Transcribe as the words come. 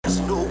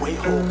way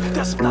home.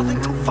 There's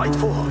nothing to fight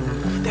for.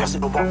 There's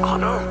no more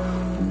honor.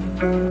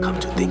 Come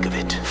to think of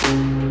it,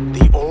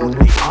 the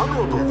only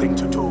honorable thing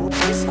to do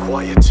is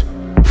quiet.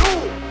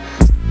 No!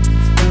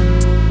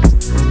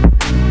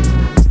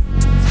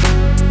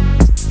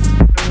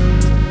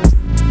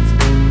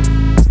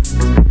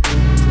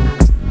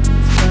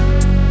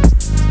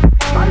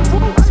 I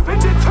won't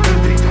spend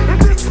eternity in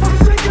this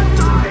forsaken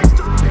time!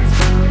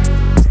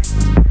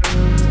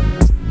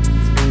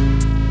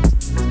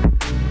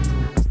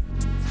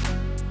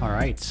 All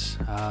right.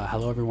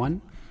 Hello,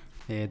 everyone.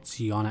 It's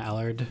Yana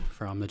Ellard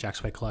from the Jack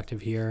Sway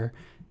Collective here,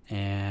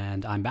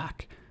 and I'm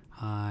back.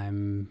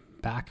 I'm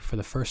back for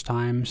the first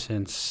time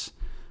since,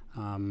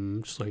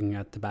 just looking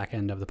at the back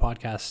end of the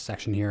podcast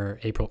section here,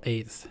 April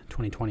 8th,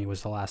 2020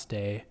 was the last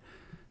day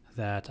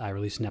that I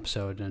released an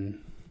episode,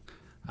 and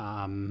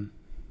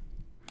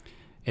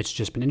it's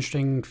just been an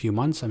interesting few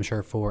months, I'm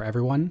sure, for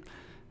everyone.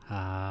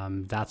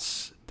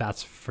 That's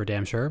for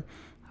damn sure.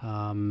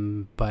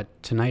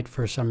 But tonight,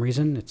 for some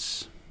reason,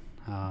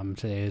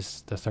 today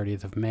is the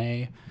 30th of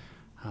May.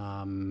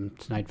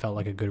 Tonight felt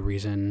like a good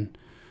reason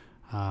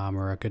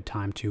or a good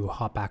time to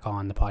hop back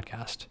on the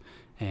podcast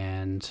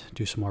and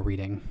do some more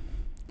reading.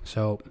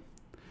 So,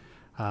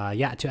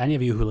 to any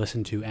of you who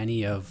listened to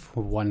any of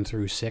 1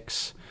 through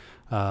 6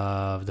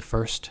 of the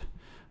first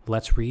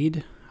Let's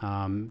Read,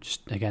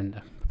 just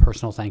again, a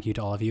personal thank you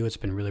to all of you. It's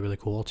been really, really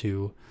cool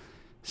to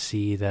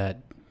see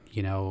that,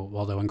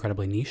 although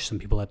incredibly niche, some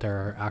people out there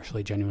are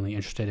actually genuinely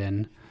interested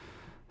in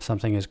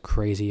something as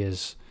crazy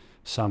as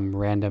some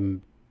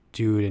random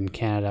dude in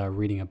Canada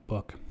reading a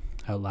book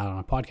out loud on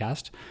a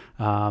podcast.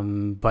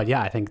 But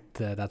yeah, I think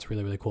that's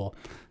really, really cool.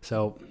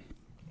 So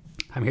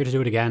I'm here to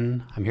do it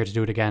again. I'm here to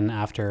do it again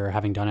after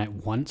having done it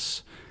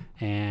once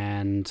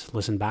and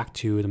listened back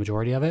to the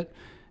majority of it,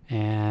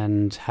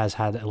 and has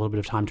had a little bit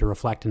of time to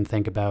reflect and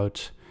think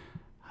about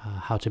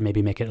how to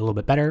maybe make it a little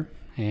bit better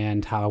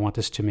and how I want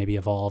this to maybe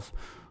evolve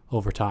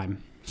over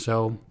time.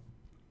 So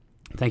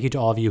thank you to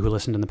all of you who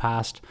listened in the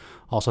past.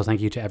 Also,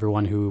 thank you to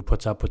everyone who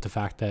puts up with the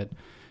fact that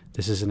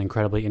this is an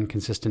incredibly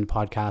inconsistent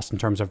podcast in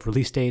terms of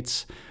release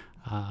dates.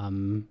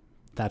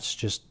 That's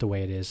just the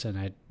way it is.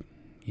 And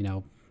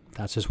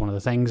that's just one of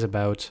the things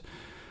about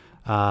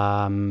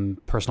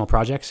personal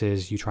projects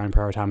is you try and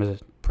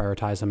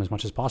prioritize them as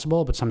much as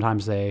possible, but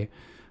sometimes they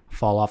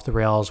fall off the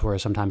rails where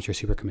sometimes you're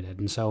super committed.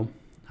 And so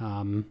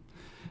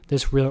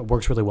this really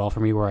works really well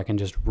for me, where I can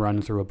just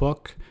run through a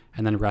book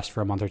and then rest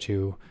for a month or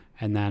two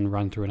and then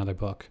run through another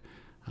book.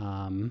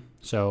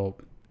 So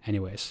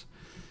anyways,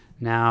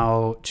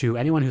 now to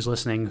anyone who's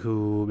listening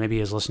who maybe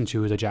has listened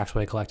to the Jack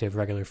Sway Collective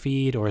regular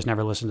feed or has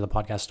never listened to the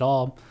podcast at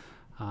all,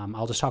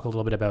 I'll just talk a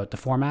little bit about the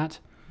format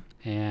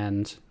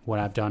and what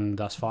I've done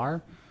thus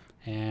far,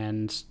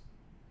 and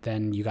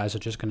then you guys are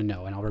just going to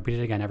know, and I'll repeat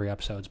it again every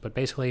episode. But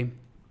basically,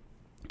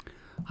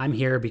 I'm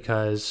here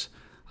because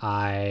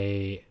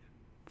I,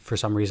 for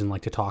some reason,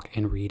 like to talk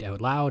and read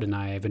out loud, and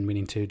I've been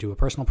meaning to do a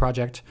personal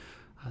project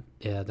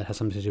that has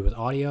something to do with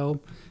audio.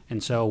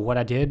 And so what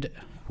I did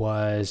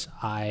was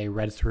I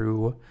read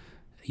through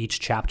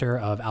each chapter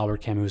of Albert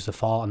Camus' The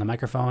Fall on the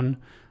microphone,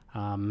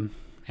 and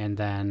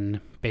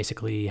then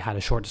basically had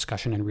a short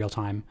discussion in real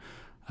time,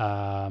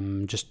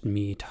 just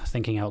me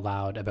thinking out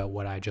loud about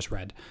what I just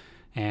read.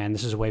 And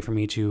this is a way for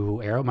me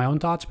to air out my own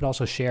thoughts, but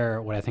also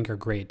share what I think are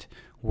great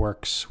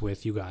works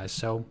with you guys.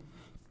 So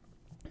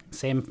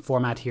same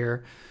format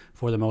here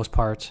for the most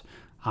part.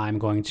 I'm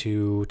going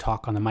to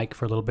talk on the mic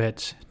for a little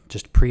bit,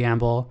 just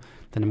preamble.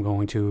 Then I'm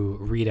going to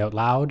read out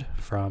loud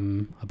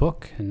from a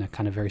book, and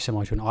kind of very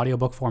similar to an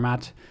audiobook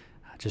format,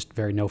 just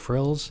very no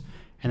frills.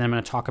 And then I'm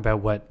going to talk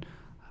about what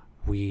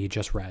we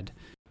just read.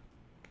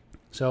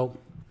 So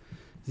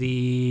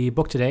the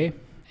book today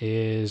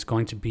is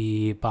going to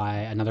be by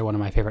another one of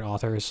my favorite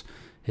authors.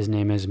 His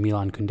name is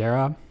Milan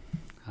Kundera.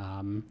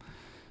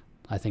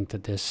 I think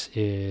that this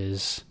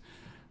is,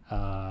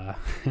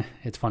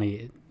 it's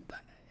funny.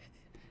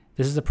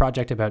 This is a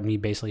project about me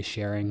basically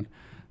sharing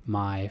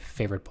my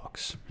favorite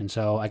books. And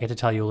so I get to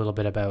tell you a little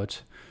bit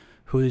about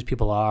who these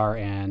people are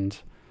and,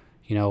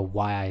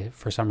 why I,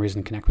 for some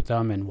reason, connect with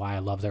them and why I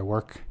love their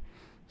work.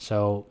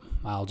 So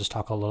I'll just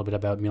talk a little bit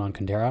about Milan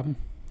Kundera.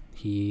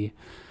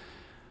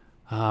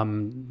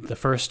 The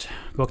first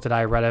book that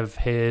I read of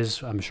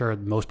his, I'm sure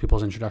most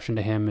people's introduction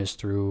to him is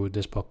through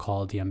this book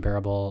called The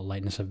Unbearable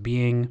Lightness of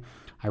Being.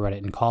 I read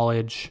it in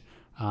college.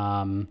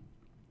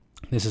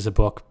 This is a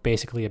book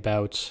basically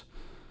about,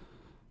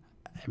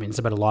 it's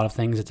about a lot of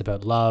things. It's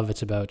about love.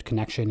 It's about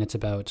connection. It's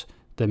about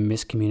the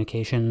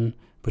miscommunication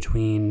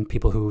between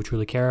people who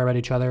truly care about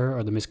each other,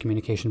 or the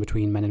miscommunication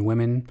between men and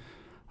women.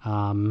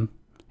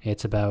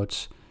 It's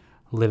about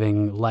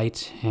living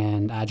light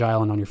and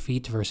agile and on your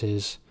feet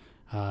versus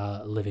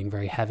living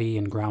very heavy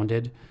and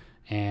grounded,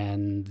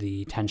 and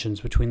the tensions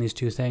between these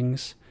two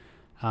things.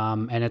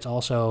 And it's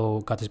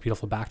also got this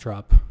beautiful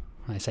backdrop.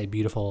 I say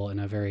beautiful in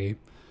a very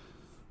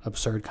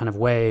absurd kind of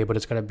way, but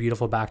it's got a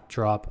beautiful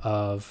backdrop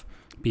of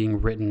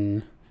being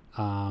written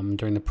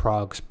during the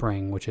Prague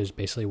Spring, which is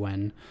basically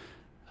when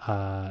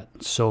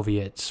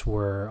Soviets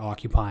were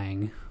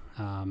occupying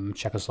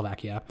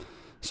Czechoslovakia.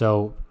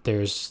 So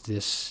there's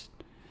this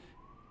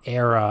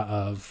era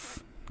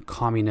of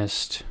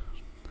communist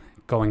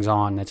goings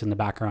on that's in the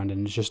background,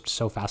 and it's just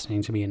so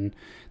fascinating to me. And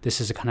this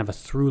is a kind of a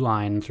through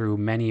line through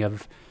many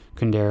of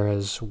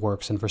Kundera's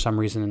works, and for some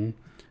reason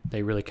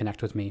they really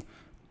connect with me,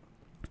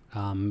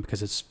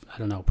 because it's, I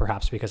don't know,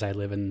 perhaps because I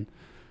live in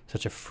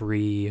such a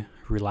free,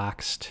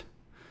 relaxed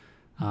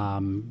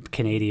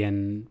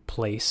Canadian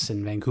place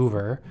in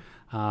Vancouver.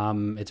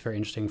 It's very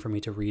interesting for me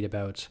to read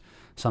about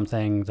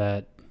something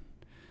that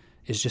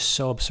is just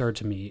so absurd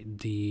to me.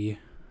 The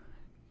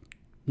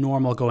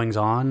normal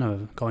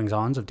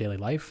goings-ons of daily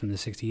life in the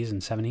 60s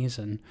and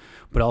 70s,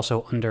 but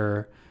also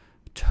under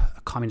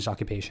communist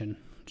occupation.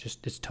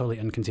 Just, it's totally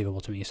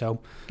inconceivable to me. So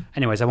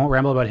anyways, I won't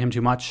ramble about him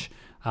too much.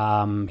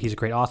 He's a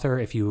great author.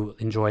 If you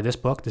enjoy this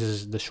book, this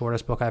is the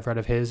shortest book I've read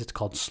of his. It's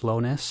called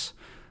Slowness.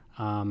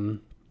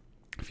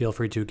 Feel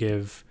free to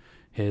give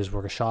his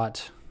work a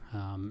shot.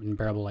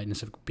 Unbearable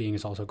Lightness of Being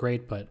is also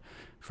great, but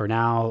for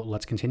now,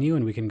 let's continue,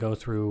 and we can go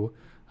through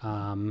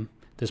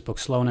this book,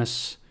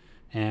 Slowness.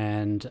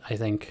 And I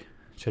think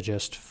to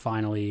just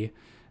finally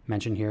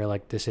mention here,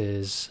 like, this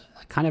is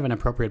kind of an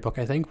appropriate book,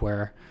 I think,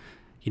 where,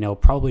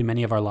 probably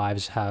many of our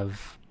lives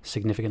have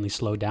significantly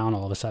slowed down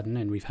all of a sudden,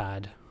 and we've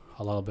had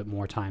a little bit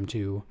more time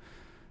to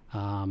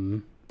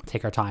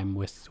take our time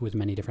with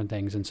many different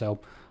things. And so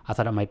I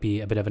thought it might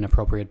be a bit of an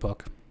appropriate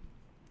book,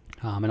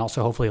 and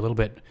also hopefully a little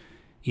bit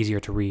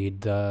easier to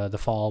read. The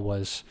fall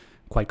was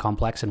quite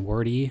complex and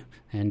wordy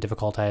and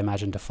difficult, I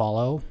imagine, to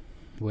follow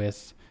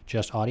with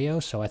just audio.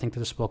 So I think that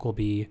this book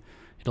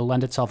it'll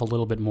lend itself a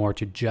little bit more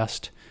to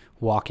just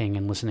walking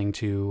and listening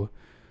to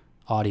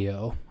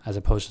audio, as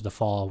opposed to the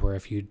fall, where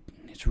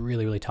it's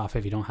really, really tough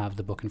if you don't have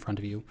the book in front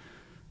of you,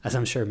 as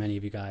I'm sure many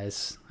of you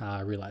guys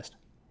realized.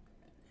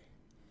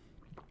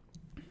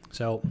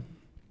 So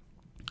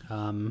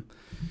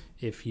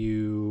if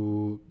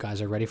you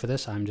guys are ready for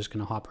this, I'm just going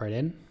to hop right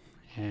in.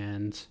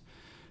 And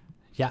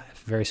yeah,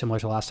 very similar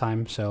to last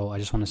time. So I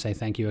just want to say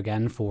thank you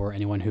again for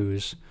anyone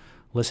who's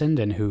listened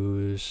and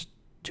who's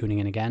tuning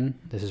in again.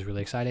 This is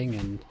really exciting,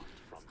 and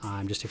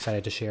I'm just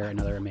excited to share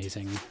another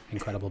amazing,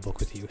 incredible book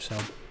with you. So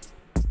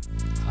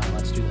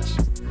let's do this.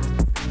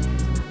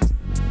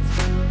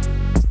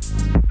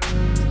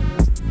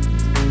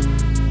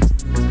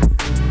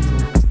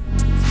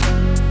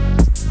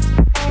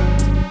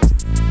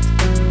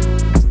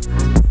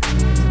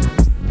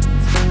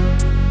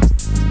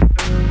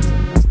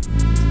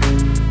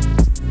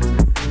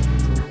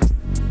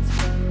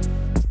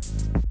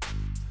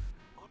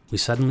 We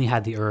suddenly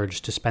had the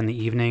urge to spend the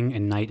evening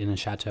and night in a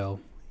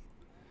chateau.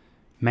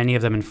 Many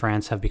of them in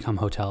France have become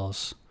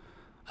hotels.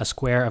 A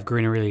square of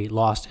greenery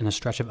lost in a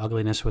stretch of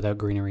ugliness without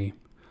greenery.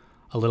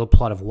 A little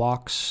plot of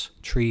walks,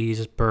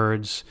 trees,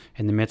 birds,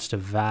 in the midst of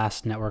a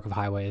vast network of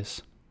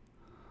highways.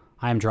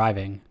 I am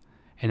driving,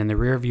 and in the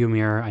rear view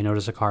mirror I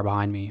notice a car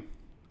behind me.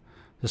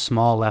 The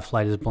small left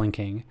light is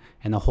blinking,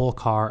 and the whole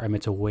car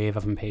emits a wave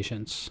of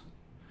impatience.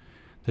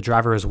 The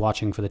driver is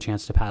watching for the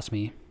chance to pass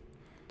me.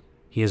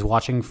 He is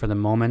watching for the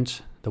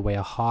moment the way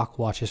a hawk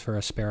watches for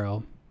a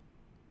sparrow.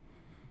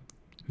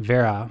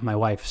 Vera, my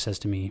wife, says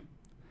to me,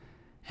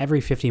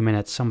 "Every 50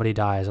 minutes somebody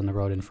dies on the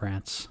road in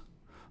France.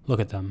 Look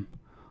at them,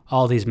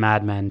 all these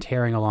madmen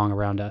tearing along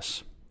around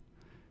us.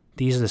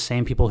 These are the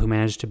same people who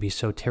manage to be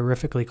so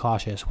terrifically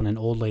cautious when an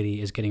old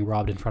lady is getting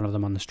robbed in front of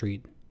them on the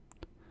street.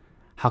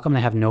 How come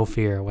they have no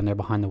fear when they're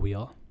behind the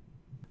wheel?"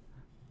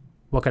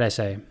 What could I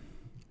say?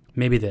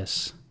 Maybe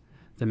this.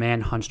 The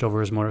man hunched over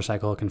his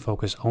motorcycle can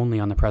focus only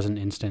on the present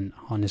instant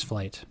on his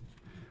flight.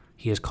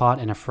 He is caught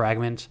in a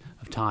fragment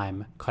of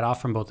time, cut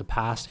off from both the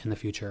past and the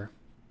future.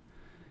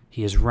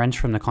 He is wrenched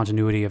from the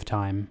continuity of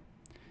time.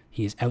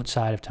 He is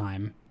outside of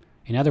time.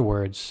 In other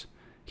words,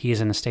 he is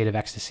in a state of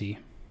ecstasy.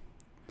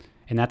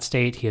 In that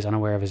state, he is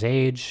unaware of his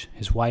age,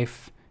 his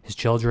wife, his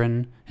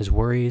children, his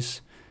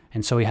worries,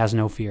 and so he has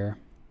no fear.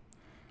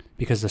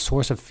 Because the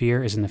source of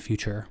fear is in the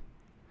future.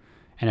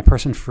 And a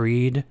person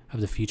freed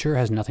of the future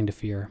has nothing to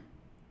fear.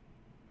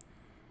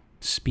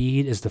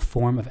 Speed is the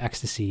form of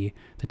ecstasy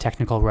the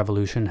technical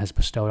revolution has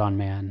bestowed on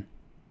man.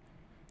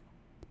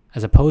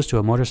 As opposed to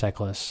a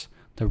motorcyclist,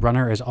 the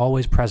runner is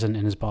always present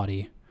in his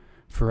body,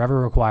 forever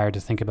required to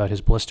think about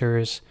his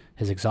blisters,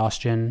 his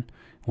exhaustion.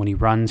 When he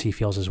runs, he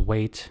feels his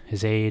weight,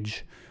 his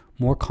age,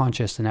 more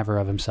conscious than ever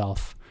of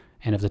himself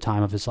and of the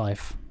time of his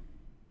life.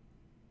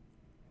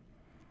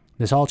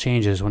 This all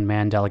changes when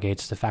man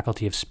delegates the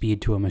faculty of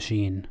speed to a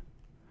machine.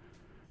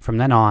 From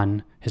then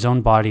on, his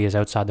own body is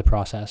outside the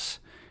process,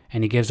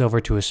 and he gives over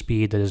to a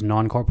speed that is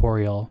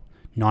non-corporeal,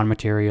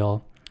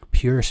 non-material,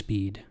 pure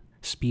speed,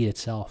 speed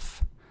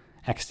itself,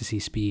 ecstasy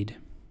speed.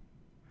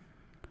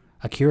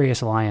 A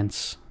curious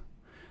alliance,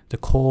 the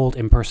cold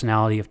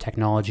impersonality of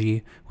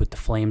technology with the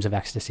flames of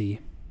ecstasy.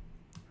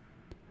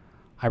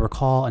 I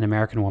recall an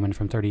American woman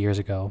from 30 years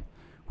ago,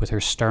 with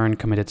her stern,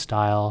 committed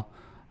style,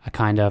 a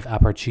kind of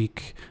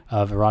apart-chic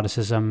of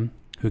eroticism,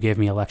 who gave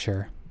me a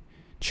lecture,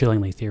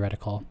 chillingly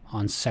theoretical,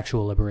 on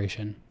sexual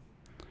liberation.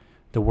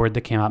 The word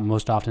that came out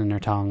most often in her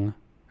tongue,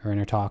 or in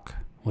her talk,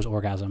 was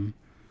orgasm.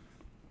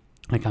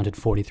 I counted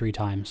 43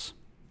 times.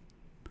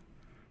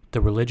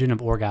 The religion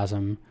of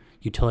orgasm,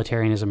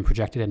 utilitarianism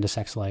projected into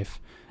sex life,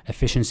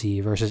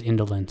 efficiency versus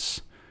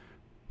indolence,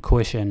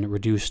 coition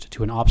reduced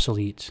to an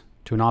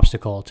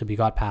obstacle to be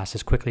got past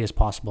as quickly as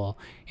possible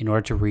in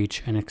order to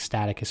reach an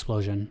ecstatic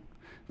explosion,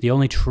 the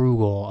only true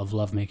goal of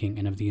lovemaking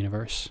and of the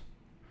universe.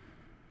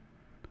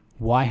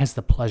 Why has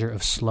the pleasure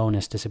of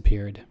slowness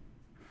disappeared?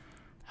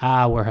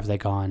 Ah, where have they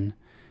gone?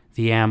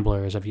 The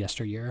amblers of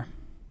yesteryear.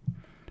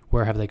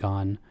 Where have they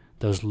gone?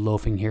 Those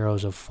loafing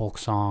heroes of folk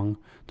song,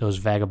 those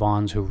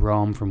vagabonds who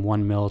roam from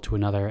one mill to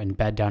another and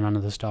bed down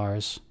under the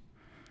stars.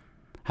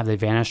 Have they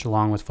vanished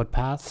along with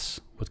footpaths,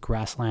 with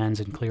grasslands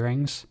and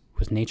clearings,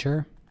 with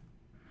nature?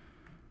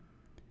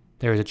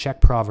 There is a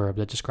Czech proverb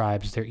that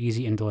describes their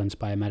easy indolence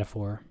by a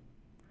metaphor.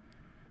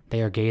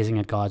 They are gazing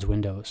at God's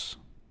windows.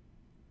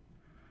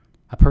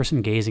 A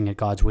person gazing at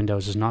God's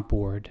windows is not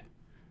bored.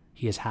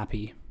 He is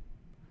happy.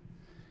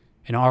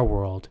 In our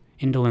world,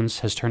 indolence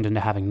has turned into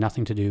having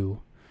nothing to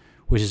do,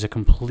 which is a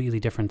completely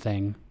different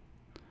thing.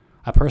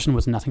 A person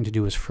with nothing to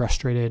do is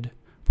frustrated,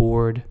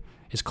 bored,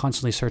 is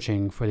constantly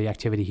searching for the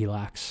activity he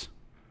lacks.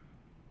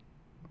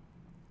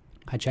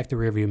 I check the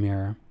rearview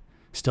mirror.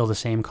 Still the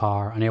same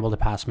car, unable to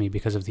pass me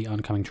because of the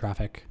oncoming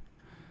traffic.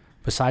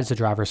 Besides the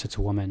driver sits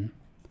a woman.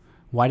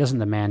 Why doesn't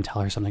the man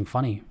tell her something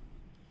funny?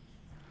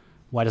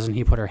 Why doesn't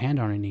he put her hand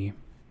on her knee?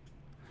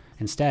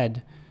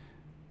 Instead,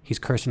 he's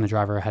cursing the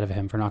driver ahead of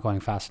him for not going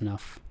fast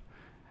enough.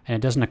 And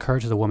it doesn't occur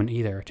to the woman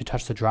either to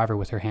touch the driver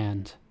with her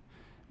hand.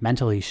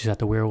 Mentally, she's at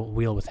the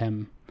wheel with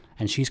him,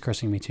 and she's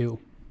cursing me too.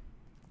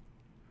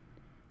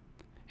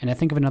 And I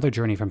think of another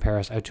journey from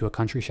Paris out to a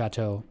country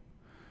chateau,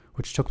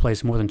 which took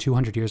place more than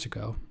 200 years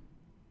ago.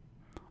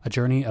 A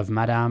journey of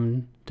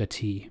Madame de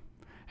T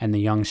and the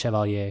young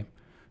chevalier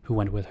who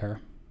went with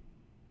her.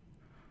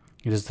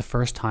 It is the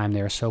first time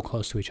they are so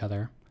close to each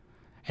other,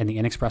 and the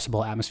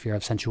inexpressible atmosphere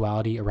of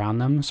sensuality around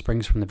them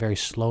springs from the very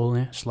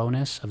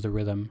slowness of the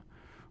rhythm,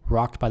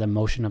 rocked by the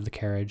motion of the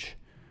carriage.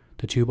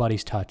 The two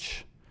bodies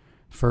touch.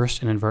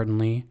 First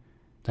inadvertently,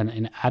 then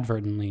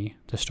inadvertently,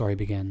 the story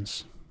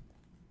begins.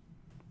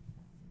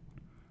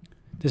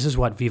 This is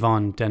what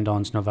Vivant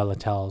Dendon's novella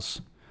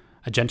tells.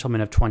 A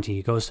gentleman of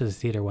 20 goes to the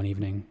theater one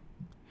evening.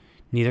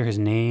 Neither his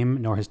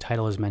name nor his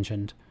title is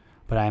mentioned,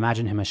 but I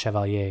imagine him a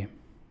chevalier.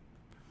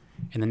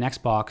 In the next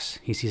box,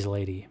 he sees a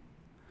lady.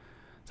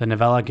 The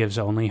novella gives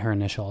only her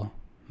initial,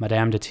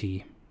 Madame de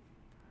T.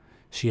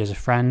 She is a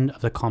friend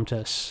of the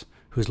Comtesse,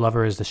 whose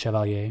lover is the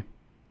chevalier.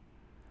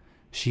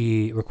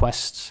 She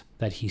requests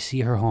that he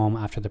see her home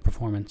after the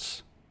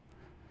performance.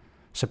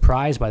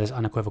 Surprised by this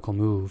unequivocal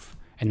move,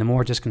 and the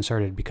more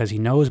disconcerted because he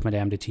knows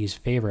Madame de T's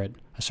favorite,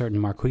 a certain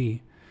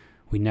Marquis,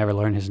 we never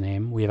learn his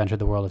name, we have entered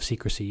the world of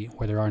secrecy,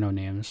 where there are no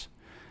names,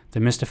 the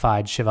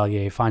mystified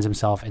chevalier finds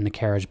himself in the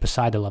carriage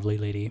beside the lovely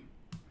lady.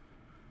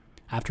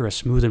 After a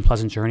smooth and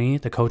pleasant journey,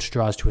 the coach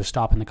draws to a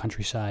stop in the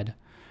countryside,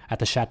 at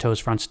the chateau's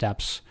front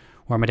steps,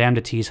 where Madame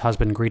de T's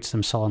husband greets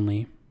them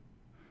sullenly.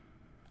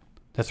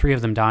 The three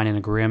of them dine in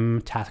a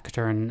grim,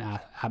 taciturn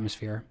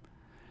atmosphere.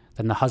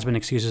 Then the husband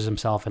excuses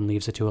himself and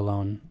leaves the two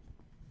alone.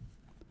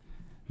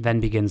 Then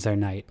begins their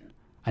night,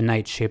 a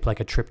night shaped like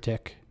a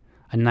triptych,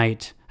 a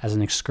night as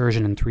an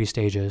excursion in 3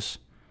 stages.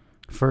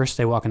 First,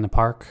 they walk in the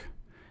park.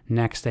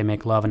 Next, they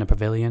make love in a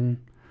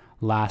pavilion.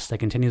 Last, they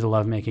continue the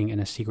lovemaking in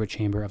a secret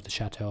chamber of the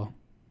chateau.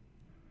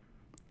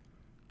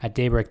 At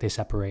daybreak, they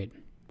separate.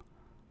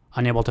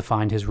 Unable to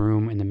find his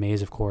room in the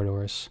maze of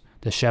corridors,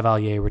 the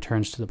chevalier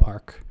returns to the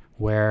park,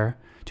 where,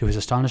 to his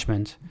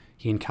astonishment,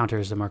 he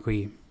encounters the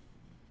Marquis,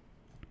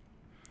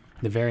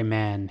 the very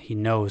man he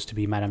knows to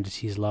be Madame de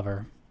T's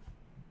lover.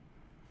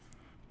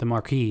 The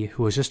Marquis,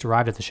 who has just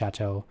arrived at the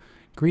chateau,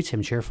 greets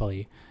him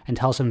cheerfully and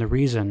tells him the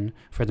reason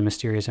for the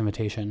mysterious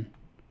invitation.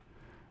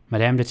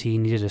 Madame de T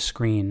needed a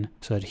screen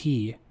so that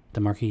he, the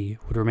Marquis,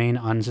 would remain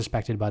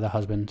unsuspected by the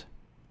husband.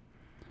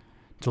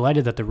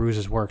 Delighted that the ruse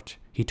has worked,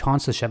 he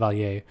taunts the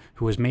chevalier,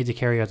 who was made to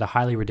carry out the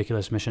highly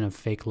ridiculous mission of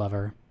fake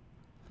lover.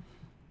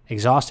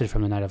 Exhausted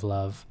from the night of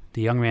love,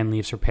 the young man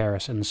leaves for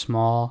Paris in the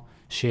small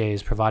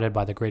chaise provided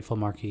by the grateful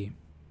Marquis.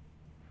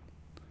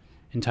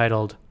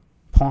 Entitled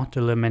Point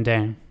de le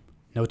Mendin,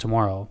 No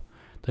Tomorrow,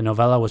 the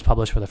novella was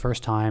published for the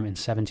first time in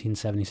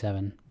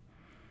 1777.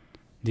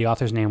 The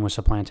author's name was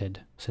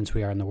supplanted, since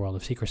we are in the world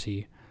of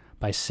secrecy,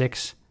 by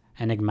 6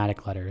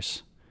 enigmatic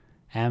letters,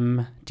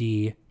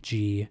 M-D-G-O-D-R,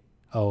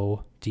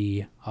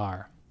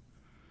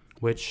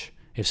 which,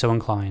 if so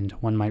inclined,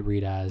 one might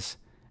read as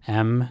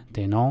M.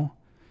 Denon,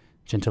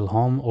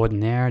 Gentilhomme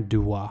ordinaire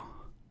du roi,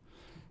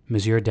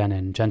 Monsieur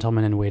Denon,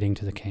 gentleman in waiting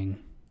to the king.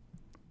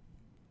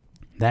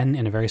 Then,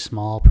 in a very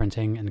small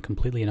printing and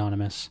completely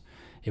anonymous,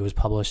 it was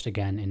published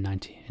again in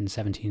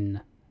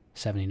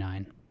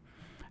 1779,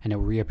 and it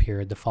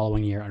reappeared the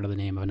following year under the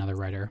name of another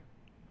writer.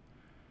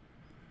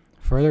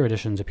 Further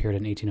editions appeared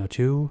in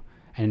 1802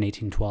 and in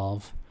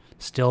 1812,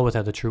 still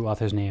without the true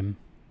author's name.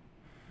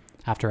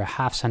 After a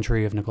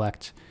half-century of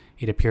neglect,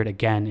 it appeared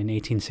again in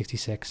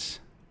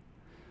 1866.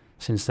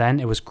 Since then,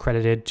 it was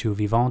credited to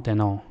Vivant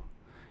Denon,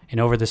 and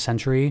over this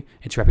century,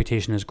 its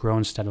reputation has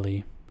grown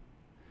steadily.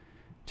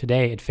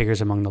 Today, it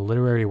figures among the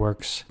literary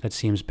works that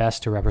seems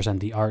best to represent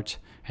the art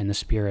and the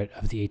spirit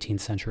of the 18th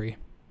century.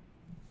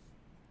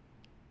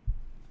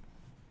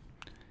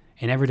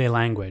 In everyday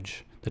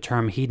language, the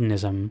term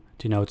hedonism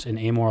denotes an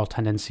amoral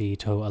tendency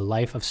to a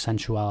life of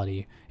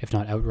sensuality, if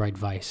not outright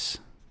vice.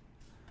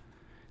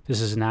 This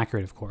is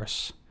inaccurate, of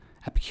course.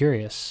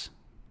 Epicurus,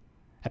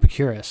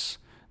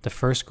 the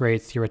first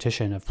great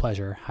theoretician of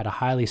pleasure, had a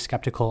highly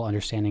skeptical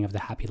understanding of the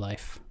happy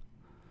life.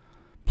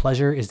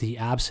 Pleasure is the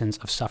absence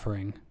of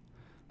suffering.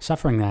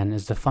 Suffering, then,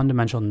 is the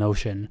fundamental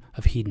notion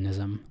of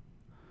hedonism.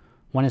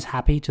 One is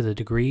happy to the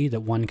degree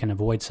that one can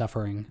avoid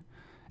suffering,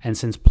 and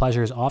since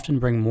pleasures often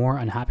bring more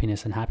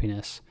unhappiness than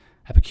happiness,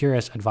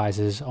 Epicurus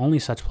advises only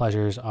such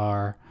pleasures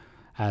are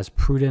as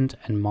prudent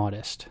and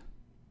modest.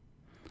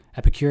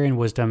 Epicurean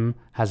wisdom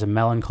has a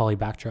melancholy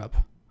backdrop.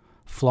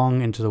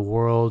 Flung into the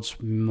world's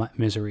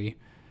misery,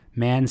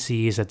 man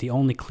sees that the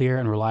only clear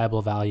and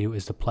reliable value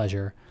is the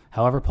pleasure,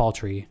 however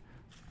paltry,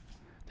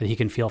 that he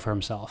can feel for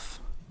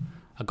himself.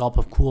 A gulp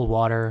of cool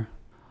water,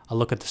 a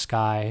look at the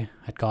sky,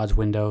 at God's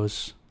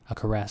windows, a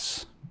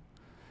caress.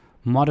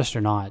 Modest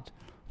or not,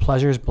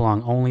 pleasures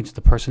belong only to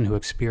the person who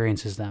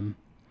experiences them,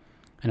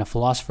 and a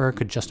philosopher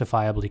could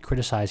justifiably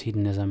criticize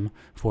hedonism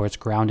for its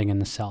grounding in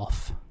the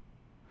self.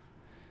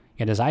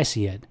 Yet as I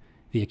see it,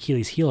 the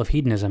Achilles heel of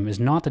hedonism is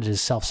not that it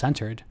is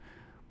self-centered,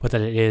 but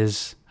that it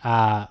is,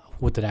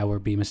 would that I were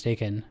be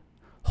mistaken,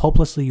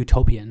 hopelessly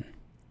utopian.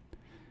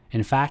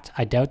 In fact,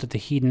 I doubt that the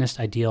hedonist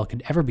ideal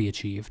could ever be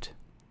achieved.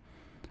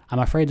 I'm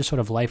afraid the sort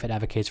of life it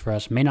advocates for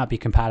us may not be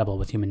compatible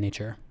with human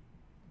nature.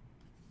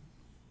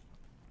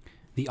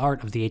 The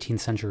art of the 18th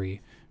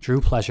century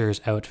drew pleasures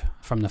out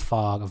from the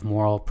fog of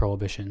moral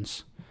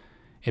prohibitions.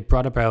 It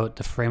brought about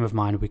the frame of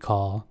mind we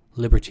call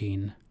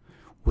libertine,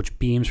 which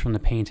beams from the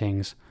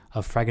paintings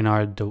of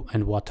Fragonard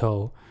and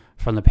Watteau,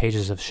 from the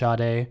pages of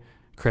Chaudet,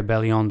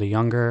 Crébillon the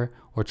Younger,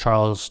 or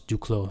Charles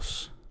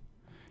Duclos.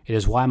 It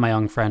is why my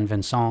young friend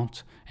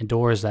Vincent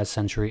adores that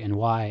century, and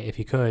why, if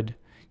he could,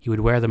 he would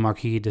wear the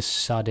Marquis de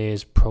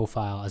Sade's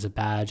profile as a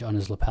badge on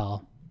his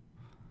lapel.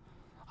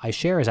 I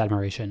share his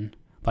admiration,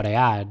 but I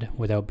add,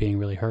 without being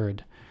really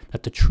heard,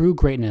 that the true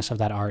greatness of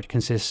that art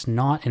consists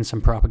not in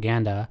some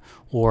propaganda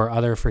or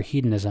other for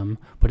hedonism,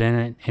 but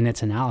in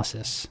its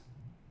analysis.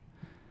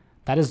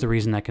 That is the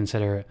reason I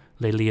consider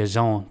Les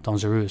Liaisons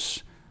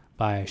Dangereuses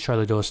by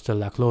Charles de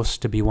Laclos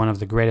to be one of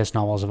the greatest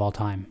novels of all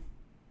time.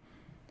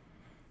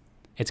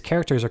 Its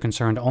characters are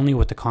concerned only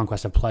with the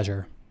conquest of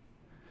pleasure.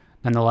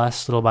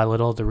 Nonetheless, little by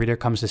little, the reader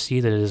comes to see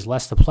that it is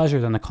less the pleasure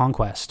than the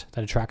conquest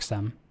that attracts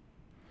them.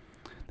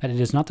 That it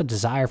is not the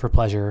desire for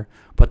pleasure,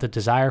 but the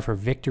desire for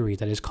victory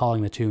that is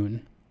calling the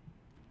tune.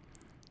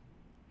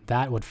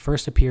 That what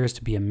first appears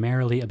to be a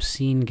merely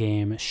obscene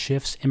game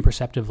shifts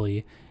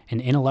imperceptibly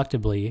and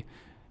ineluctably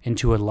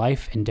into a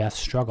life and death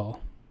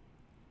struggle.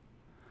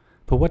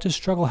 But what does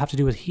struggle have to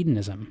do with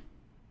hedonism?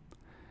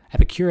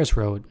 Epicurus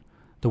wrote,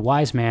 "The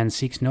wise man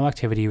seeks no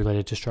activity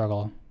related to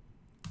struggle."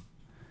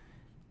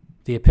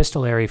 The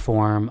epistolary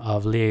form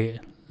of Les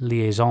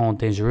Liaisons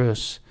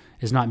Dangereuses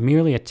is not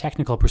merely a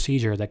technical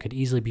procedure that could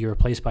easily be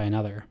replaced by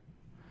another.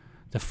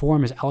 The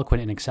form is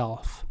eloquent in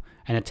itself,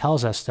 and it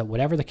tells us that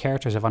whatever the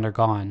characters have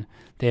undergone,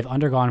 they have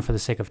undergone for the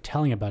sake of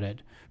telling about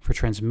it, for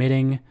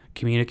transmitting,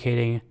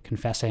 communicating,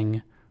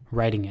 confessing,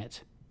 writing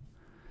it.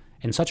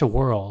 In such a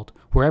world,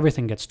 where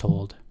everything gets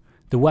told,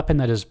 the weapon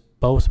that is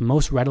both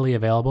most readily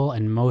available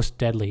and most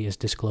deadly is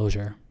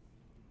disclosure.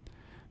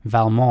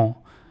 Valmont,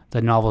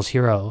 the novel's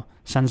hero,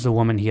 sends the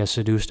woman he has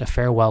seduced a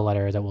farewell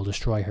letter that will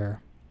destroy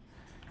her.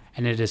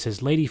 And it is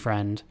his lady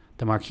friend,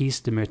 the Marquise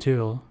de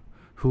Merteuil,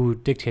 who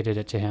dictated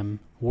it to him,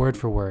 word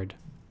for word.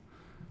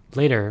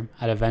 Later,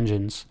 at a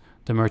vengeance,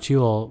 the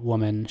Merteuil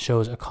woman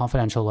shows a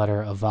confidential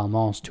letter of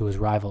Valmont's to his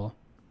rival.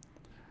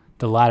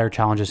 The latter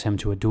challenges him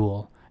to a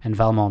duel, and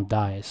Valmont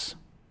dies.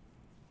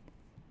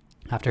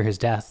 After his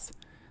death,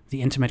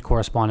 the intimate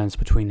correspondence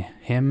between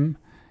him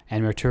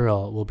and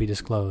Merteuil will be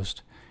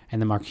disclosed,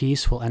 and the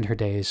Marquise will end her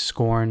days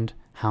scorned,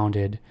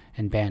 hounded,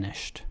 and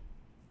banished.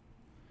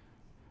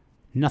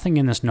 Nothing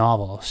in this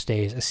novel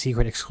stays a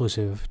secret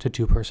exclusive to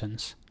two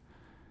persons.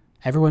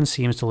 Everyone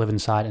seems to live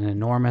inside an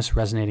enormous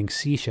resonating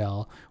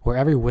seashell where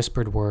every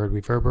whispered word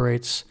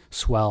reverberates,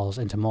 swells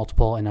into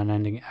multiple and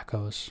unending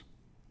echoes.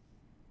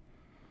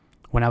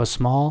 When I was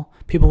small,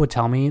 people would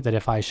tell me that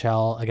if I set a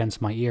shell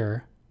against my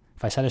ear,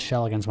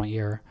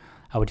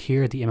 I would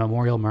hear the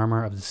immemorial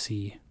murmur of the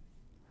sea.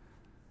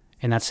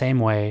 In that same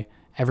way,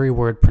 every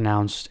word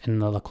pronounced in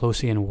the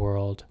Laclosian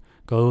world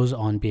goes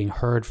on being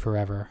heard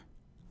forever.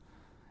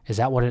 Is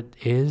that what it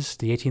is,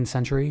 the 18th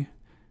century?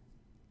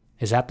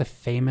 Is that the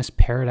famous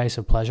paradise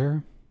of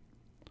pleasure?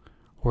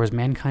 Or has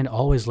mankind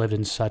always lived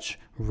in such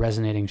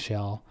resonating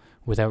shell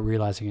without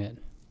realizing it?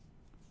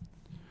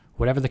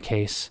 Whatever the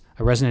case,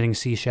 a resonating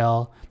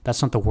seashell,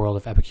 that's not the world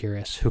of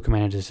Epicurus, who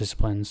commanded his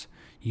disciplines.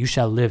 You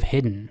shall live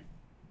hidden.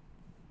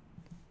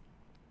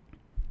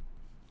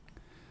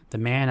 The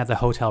man at the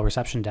hotel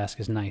reception desk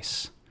is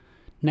nice.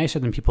 Nicer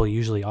than people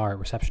usually are at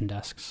reception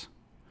desks.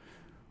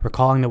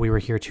 Recalling that we were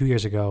here 2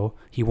 years ago,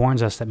 he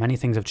warns us that many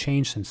things have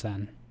changed since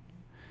then.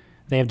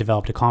 They have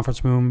developed a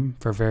conference room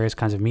for various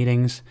kinds of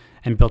meetings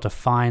and built a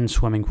fine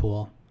swimming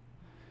pool.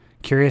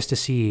 Curious to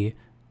see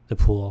the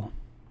pool,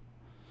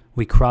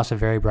 we cross a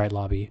very bright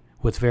lobby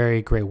with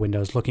very great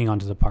windows looking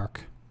onto the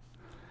park.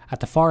 At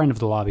the far end of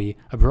the lobby,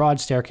 a broad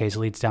staircase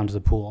leads down to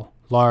the pool,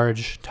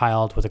 large,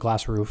 tiled, with a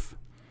glass roof.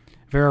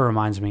 Vera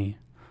reminds me,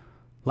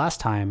 last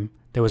time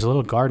there was a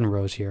little garden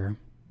rose here.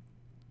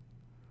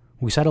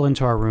 We settle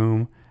into our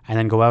room and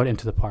then go out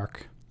into the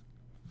park.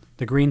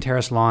 The green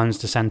terrace lawns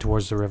descend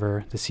towards the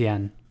river, the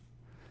Seine.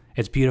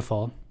 It's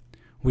beautiful.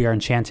 We are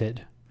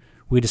enchanted.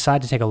 We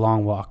decide to take a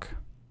long walk.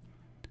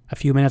 A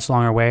few minutes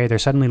along our way, there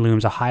suddenly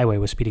looms a highway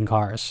with speeding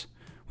cars.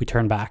 We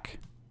turn back.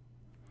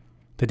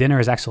 The dinner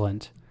is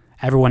excellent.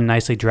 Everyone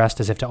nicely dressed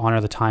as if to honor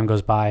the time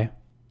goes by,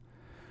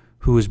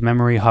 whose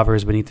memory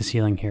hovers beneath the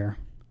ceiling here.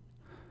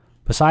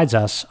 Besides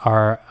us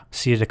are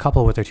seated a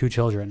couple with their 2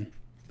 children.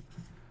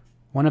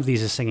 One of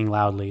these is singing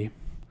loudly.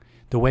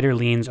 The waiter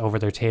leans over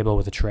their table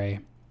with a tray.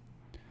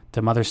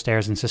 The mother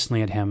stares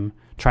insistently at him,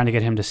 trying to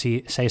get him to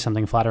say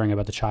something flattering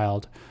about the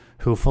child,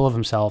 who, full of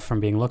himself from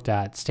being looked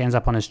at, stands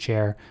up on his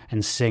chair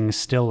and sings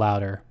still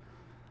louder.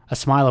 A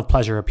smile of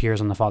pleasure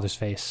appears on the father's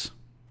face.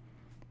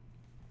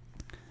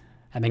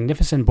 A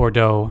magnificent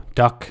Bordeaux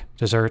duck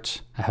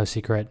dessert, a house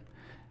secret.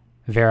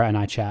 Vera and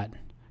I chat,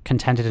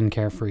 contented and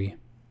carefree.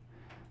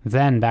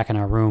 Then, back in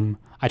our room,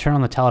 I turn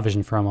on the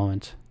television for a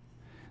moment.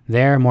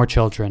 There, more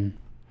children.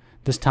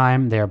 This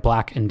time, they are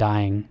black and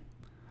dying.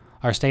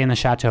 Our stay in the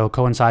chateau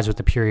coincides with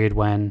the period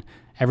when,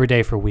 every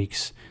day for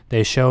weeks,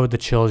 they showed the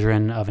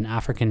children of an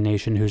African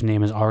nation whose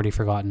name is already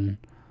forgotten.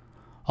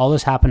 All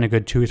this happened a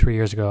good 2 or 3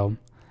 years ago.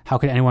 How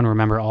could anyone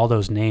remember all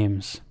those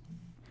names?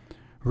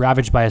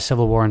 Ravaged by a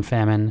civil war and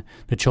famine,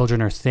 the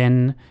children are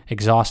thin,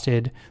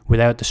 exhausted,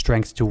 without the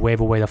strength to wave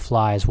away the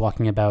flies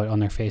walking about on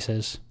their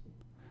faces.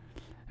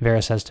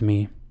 Vera says to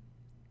me,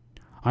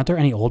 "Aren't there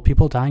any old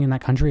people dying in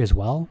that country as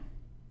well?"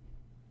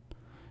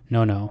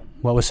 No.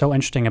 What was so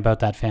interesting about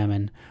that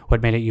famine,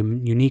 what made it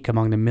unique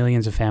among the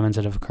millions of famines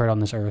that have occurred on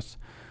this earth,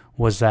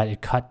 was that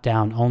it cut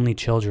down only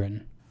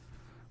children.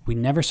 We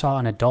never saw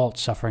an adult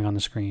suffering on the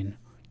screen,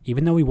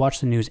 even though we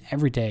watched the news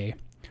every day,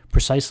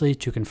 precisely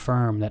to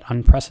confirm that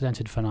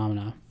unprecedented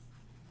phenomena.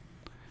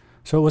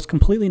 So it was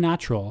completely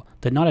natural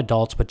that not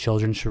adults but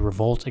children should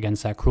revolt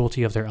against that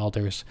cruelty of their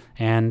elders,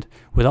 and,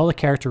 with all the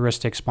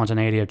characteristic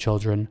spontaneity of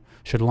children,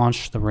 should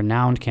launch the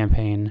renowned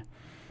campaign,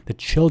 "The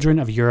children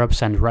of Europe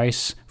send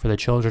rice for the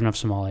children of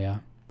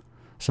Somalia."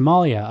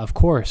 Somalia, of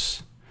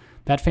course.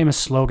 That famous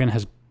slogan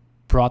has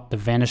brought the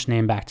vanished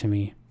name back to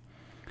me.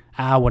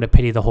 Ah, what a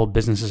pity the whole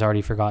business is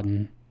already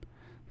forgotten.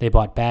 They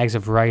bought bags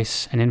of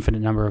rice, an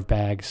infinite number of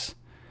bags.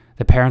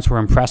 The parents were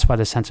impressed by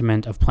the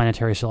sentiment of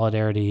planetary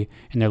solidarity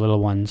in their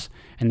little ones,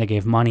 and they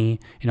gave money,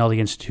 and all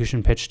the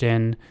institution pitched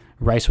in.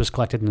 Rice was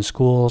collected in the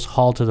schools,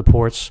 hauled to the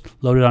ports,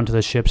 loaded onto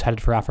the ships headed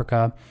for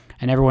Africa,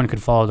 and everyone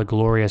could follow the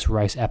glorious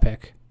rice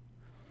epic.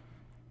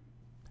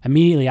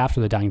 Immediately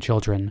after the dying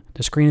children,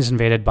 the screen is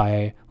invaded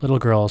by little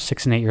girls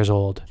 6 and 8 years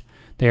old.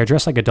 They are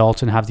dressed like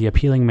adults and have the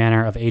appealing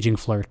manner of aging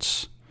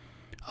flirts.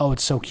 Oh,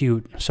 it's so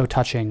cute, so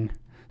touching,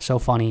 so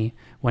funny.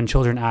 When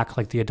children act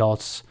like the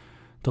adults,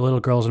 the little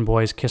girls and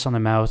boys kiss on the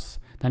mouth,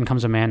 then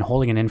comes a man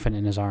holding an infant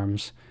in his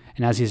arms,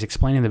 and as he is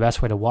explaining the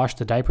best way to wash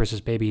the diapers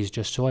his baby is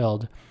just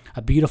soiled,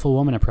 a beautiful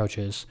woman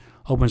approaches,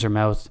 opens her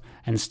mouth,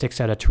 and sticks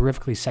out a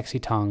terrifically sexy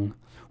tongue,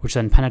 which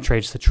then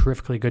penetrates the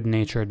terrifically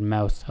good-natured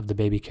mouth of the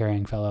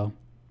baby-carrying fellow.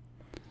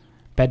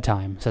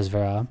 "Bedtime," says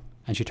Vera,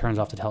 and she turns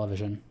off the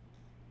television.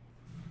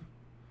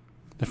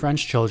 The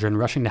French children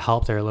rushing to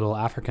help their little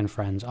African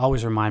friends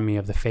always remind me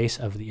of the face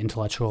of the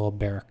intellectual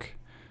Berck.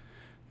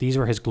 These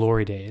were his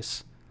glory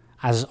days.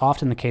 As is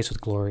often the case with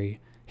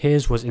glory,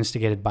 his was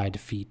instigated by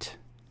defeat.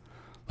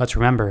 Let's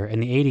remember, in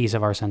the 80s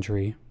of our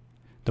century,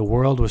 the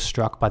world was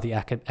struck by the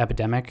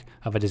epidemic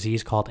of a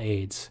disease called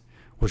AIDS,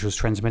 which was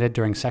transmitted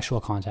during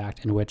sexual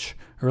contact and which,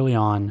 early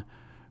on,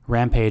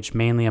 rampaged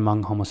mainly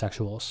among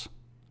homosexuals.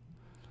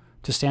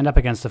 To stand up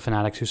against the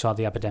fanatics who saw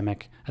the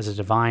epidemic as a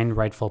divine,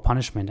 rightful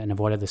punishment and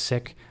avoided the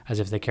sick as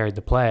if they carried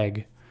the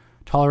plague,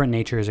 tolerant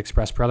natures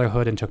expressed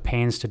brotherhood and took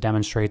pains to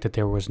demonstrate that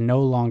there was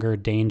no longer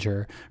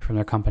danger from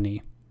their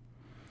company.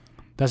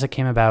 Thus it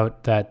came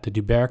about that the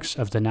Dubercs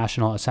of the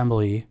National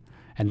Assembly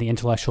and the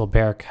intellectual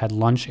Berck had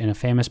lunch in a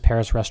famous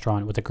Paris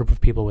restaurant with a group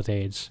of people with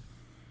AIDS.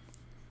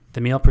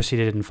 The meal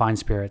proceeded in fine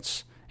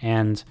spirits,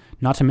 and,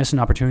 not to miss an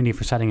opportunity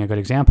for setting a good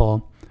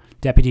example,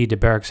 Deputy de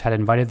Berks had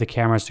invited the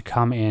cameras to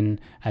come in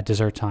at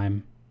dessert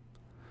time.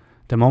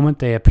 The moment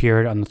they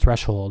appeared on the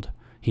threshold,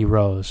 he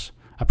rose,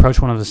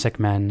 approached one of the sick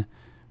men,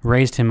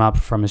 raised him up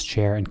from his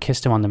chair, and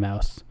kissed him on the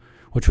mouth,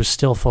 which was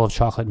still full of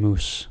chocolate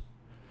mousse.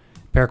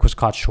 Berck was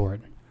caught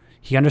short.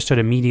 He understood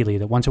immediately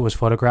that once it was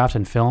photographed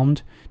and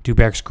filmed,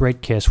 Duberc's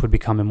great kiss would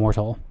become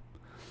immortal.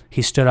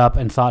 He stood up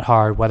and thought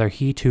hard whether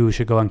he too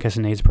should go and kiss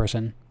an AIDS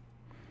person.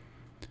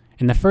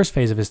 In the first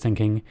phase of his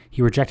thinking,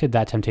 he rejected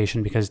that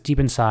temptation because deep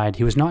inside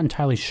he was not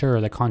entirely sure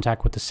that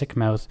contact with the sick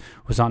mouth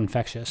was not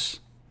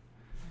infectious.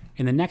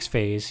 In the next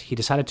phase, he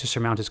decided to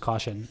surmount his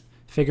caution,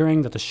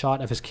 figuring that the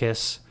shot of his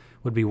kiss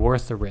would be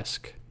worth the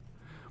risk.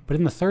 But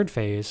in the third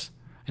phase,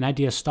 an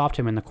idea stopped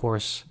him in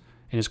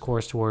his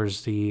course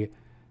towards the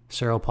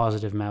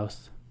seropositive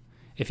mouth.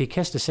 If he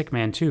kissed a sick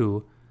man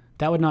too,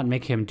 that would not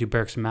make him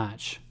Duberc's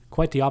match.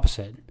 Quite the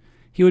opposite.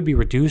 He would be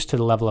reduced to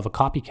the level of a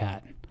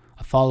copycat,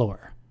 a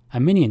follower,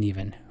 a minion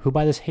even, who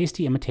by this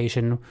hasty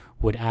imitation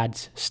would add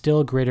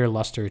still greater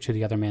luster to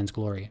the other man's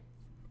glory.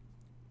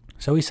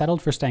 So he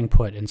settled for staying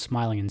put and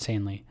smiling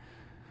insanely.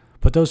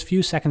 But those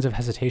few seconds of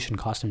hesitation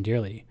cost him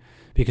dearly,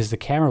 because the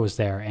camera was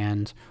there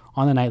and,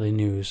 on the nightly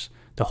news,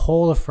 the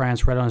whole of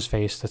France read on his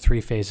face the three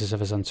phases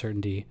of his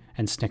uncertainty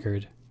and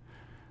snickered.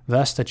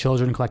 Thus, the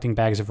children collecting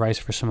bags of rice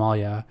for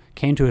Somalia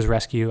came to his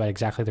rescue at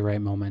exactly the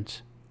right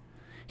moment.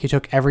 He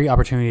took every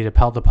opportunity to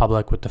pelt the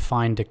public with the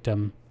fine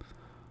dictum,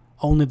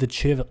 "Only the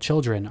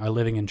children are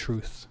living in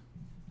truth."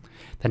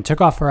 Then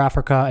took off for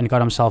Africa and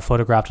got himself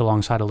photographed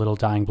alongside a little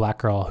dying black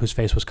girl whose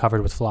face was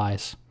covered with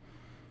flies.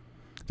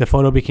 The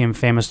photo became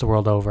famous the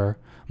world over,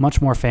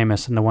 much more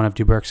famous than the one of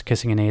Duberc's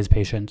kissing an AIDS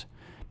patient,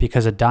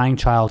 because a dying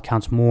child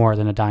counts more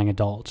than a dying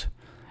adult,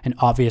 an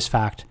obvious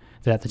fact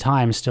that at the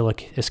time still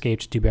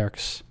escaped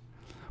Duberc's.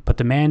 But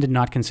the man did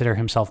not consider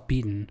himself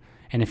beaten,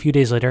 and a few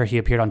days later he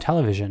appeared on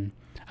television,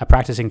 a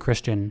practicing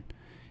Christian.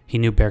 He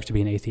knew Berck to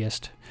be an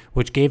atheist,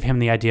 which gave him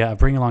the idea of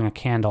bringing along a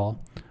candle,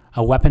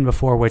 a weapon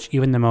before which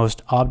even the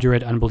most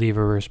obdurate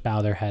unbelievers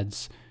bow their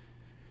heads.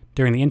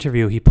 During the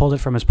interview, he pulled it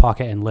from his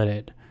pocket and lit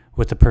it,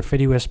 with the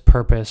perfidious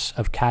purpose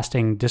of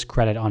casting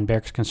discredit on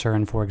Berck's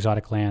concern for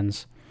exotic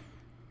lands.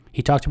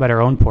 He talked about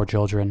our own poor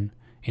children,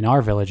 in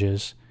our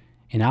villages,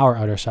 in our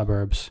outer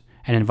suburbs,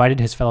 and invited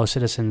his fellow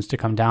citizens to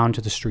come down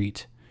to the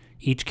street,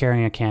 each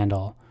carrying a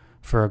candle,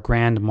 for a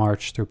grand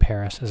march through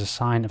Paris as a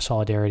sign of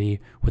solidarity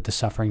with the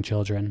suffering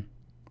children.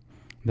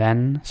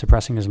 Then,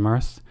 suppressing his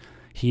mirth,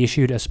 he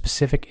issued a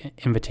specific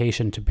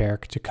invitation to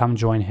Berck to come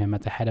join him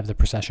at the head of the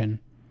procession.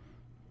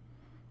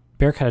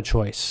 Berck had a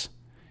choice.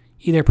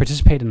 Either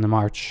participate in the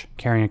march,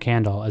 carrying a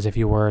candle as if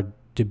he were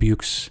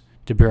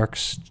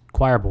Duberc's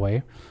choir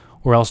boy,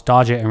 or else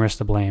dodge it and risk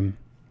the blame.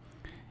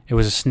 It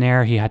was a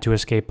snare he had to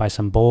escape by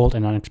some bold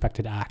and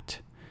unexpected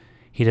act.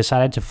 He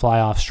decided to fly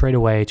off straight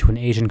away to an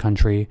Asian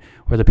country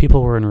where the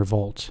people were in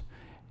revolt,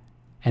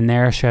 and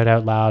there shout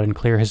out loud and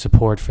clear his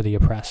support for the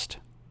oppressed.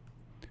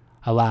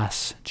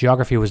 Alas,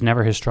 geography was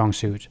never his strong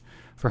suit.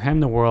 For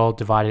him, the world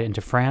divided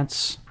into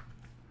France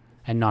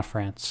and not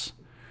France.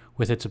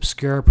 With its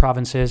obscure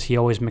provinces, he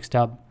always mixed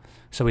up,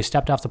 so he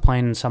stepped off the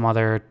plane in some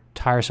other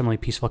tiresomely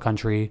peaceful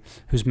country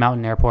whose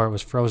mountain airport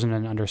was frozen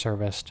and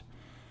underserviced.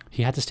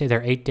 He had to stay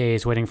there 8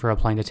 days waiting for a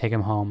plane to take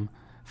him home,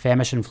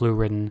 famished and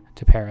flu-ridden,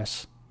 to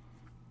Paris.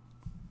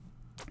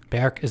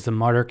 Berck is the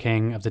martyr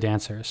king of the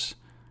dancers,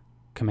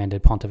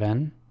 commanded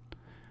Pontevin.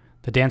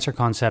 The dancer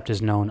concept is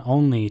known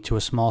only to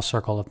a small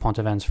circle of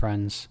Pontevin's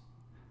friends.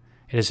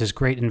 It is his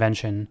great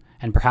invention,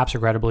 and perhaps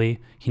regrettably,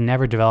 he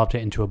never developed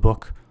it into a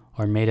book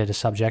or made it a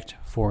subject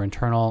for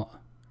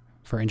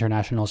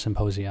international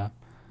symposia.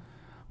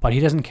 But he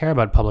doesn't care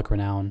about public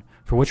renown,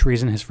 for which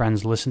reason his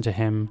friends listen to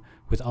him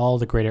with all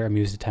the greater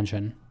amused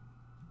attention.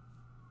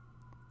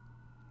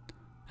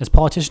 As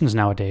politicians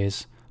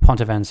nowadays,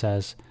 Pontevin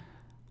says,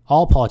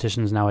 all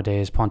politicians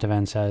nowadays,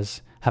 Pontevin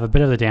says, have a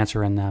bit of the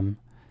dancer in them,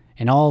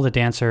 and all the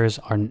dancers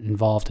are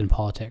involved in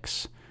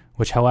politics,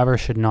 which, however,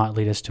 should not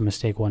lead us to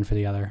mistake one for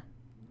the other.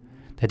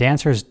 The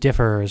dancer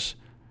differs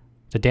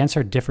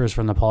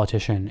from the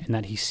politician in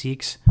that he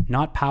seeks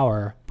not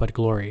power, but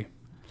glory.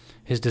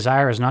 His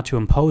desire is not to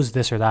impose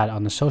this or that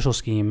on the social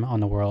scheme on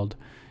the world,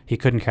 he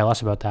couldn't care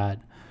less about that,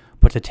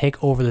 but to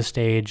take over the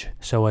stage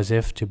so as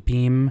if to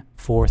beam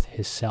forth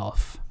his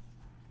self.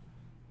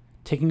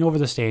 Taking over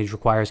the stage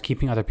requires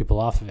keeping other people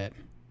off of it,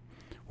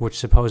 which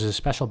supposes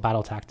special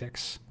battle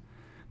tactics.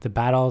 The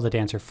battle the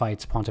dancer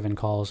fights, Pontevin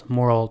calls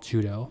moral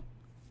judo.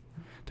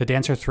 The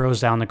dancer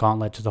throws down the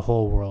gauntlet to the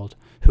whole world,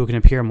 who can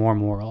appear more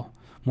moral,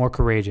 more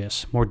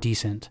courageous, more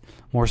decent,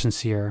 more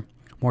sincere,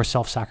 more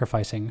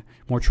self-sacrificing,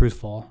 more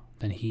truthful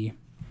than he.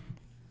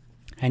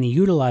 And he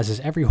utilizes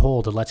every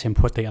hold that lets him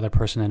put the other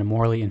person in a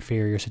morally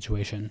inferior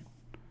situation.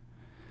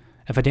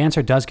 If a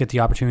dancer does get the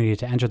opportunity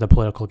to enter the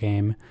political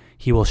game,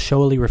 he will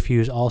showily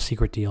refuse all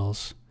secret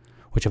deals,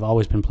 which have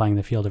always been playing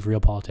the field of real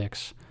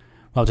politics,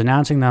 while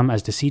denouncing them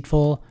as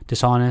deceitful,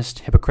 dishonest,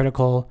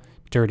 hypocritical,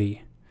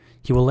 dirty.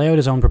 He will lay out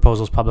his own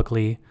proposals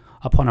publicly,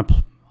 up on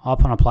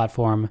a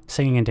platform,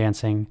 singing and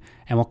dancing,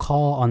 and will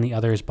call on the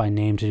others by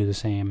name to do the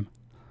same.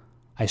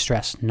 I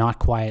stress, not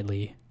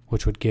quietly,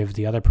 which would give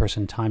the other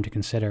person time to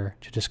consider,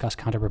 to discuss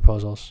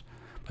counter-proposals,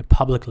 but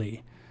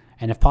publicly,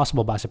 and if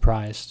possible by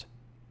surprise.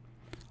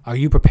 Are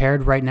you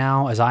prepared right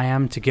now, as I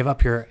am, to give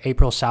up your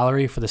April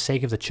salary for the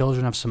sake of the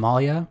children of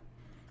Somalia?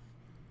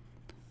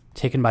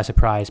 Taken by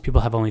surprise,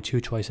 people have only two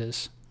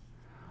choices.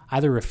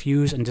 Either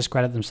refuse and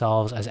discredit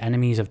themselves as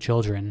enemies of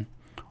children,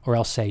 or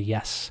else say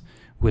yes,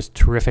 with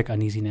terrific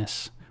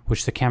uneasiness,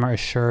 which the camera is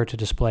sure to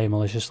display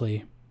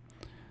maliciously.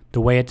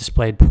 The way it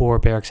displayed poor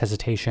Berck's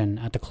hesitation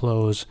at the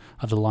close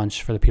of the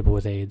lunch for the people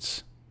with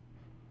AIDS.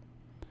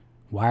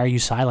 Why are you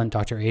silent,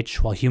 Dr.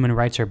 H, while human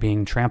rights are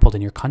being trampled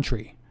in your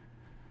country?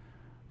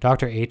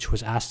 Dr. H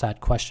was asked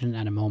that question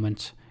at a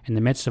moment in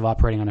the midst of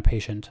operating on a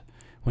patient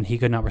when he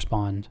could not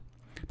respond.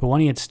 But when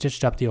he had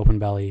stitched up the open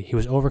belly, he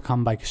was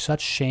overcome by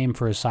such shame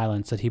for his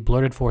silence that he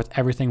blurted forth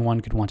everything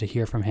one could want to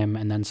hear from him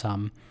and then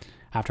some,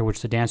 after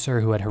which the dancer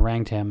who had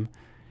harangued him,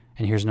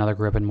 and here's another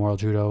grip in moral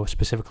judo,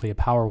 specifically a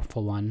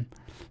powerful one,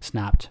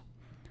 snapped.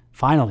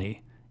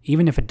 Finally,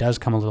 even if it does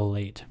come a little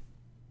late.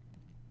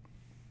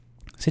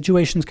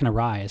 Situations can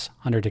arise,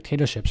 under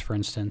dictatorships for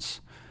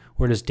instance,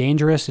 where it is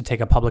dangerous to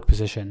take a public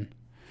position.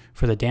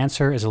 For the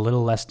dancer is a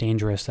little less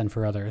dangerous than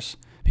for others,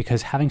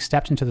 because having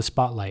stepped into the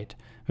spotlight,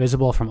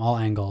 visible from all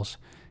angles,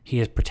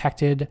 he is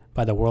protected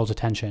by the world's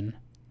attention.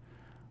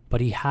 But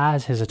he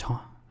has his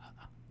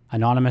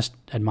anonymous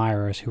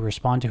admirers who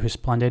respond to his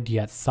splendid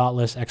yet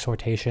thoughtless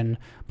exhortation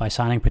by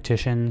signing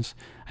petitions,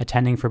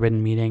 attending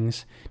forbidden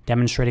meetings,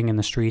 demonstrating in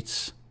the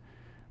streets.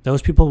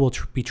 Those people will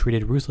be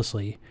treated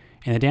ruthlessly,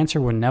 and the dancer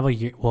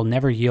will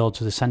never yield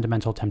to the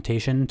sentimental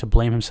temptation to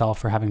blame himself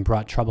for having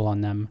brought trouble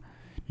on them,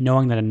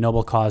 knowing that a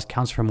noble cause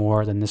counts for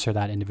more than this or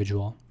that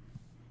individual.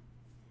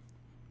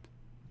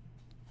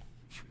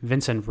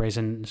 Vincent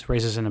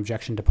raises an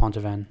objection to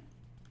Pontevin.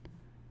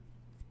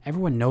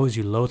 Everyone knows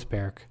you loathe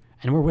Berk,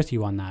 and we're with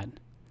you on that.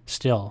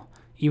 Still,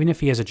 even if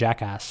he is a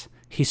jackass,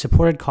 he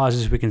supported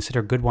causes we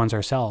consider good ones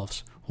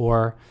ourselves,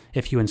 or,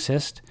 if you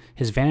insist,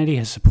 his vanity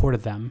has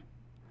supported them.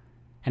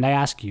 And I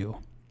ask you,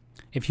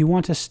 if you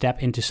want to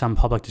step into some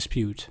public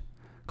dispute,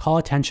 call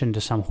attention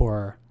to some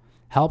horror,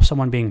 help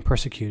someone being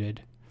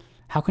persecuted,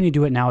 how can you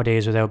do it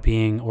nowadays without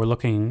being or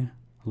looking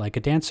like a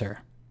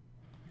dancer?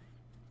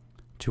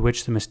 To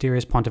which the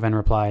mysterious Pontevin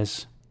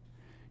replies,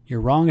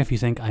 You're wrong if you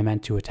think I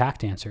meant to attack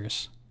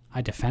dancers.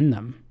 I defend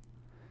them.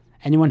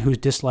 Anyone who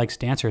dislikes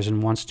dancers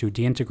and wants to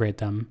denigrate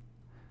them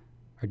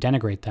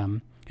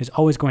is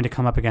always going to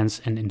come up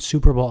against an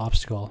insuperable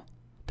obstacle,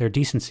 their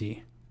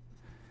decency.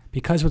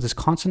 Because with his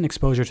constant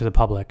exposure to the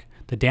public,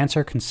 the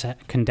dancer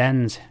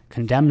condemns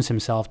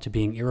himself to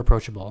being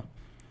irreproachable.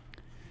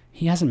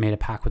 He hasn't made a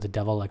pact with the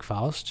devil like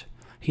Faust.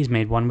 He's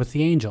made one with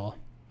the angel.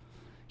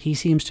 He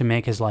seems to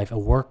make his life a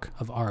work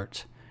of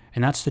art,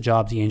 and that's the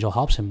job the angel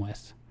helps him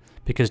with.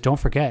 Because don't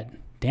forget,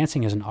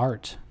 dancing is an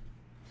art.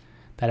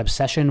 That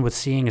obsession with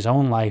seeing his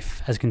own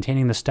life as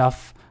containing the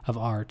stuff of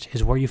art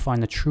is where you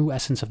find the true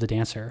essence of the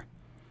dancer.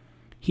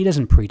 He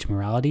doesn't preach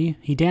morality,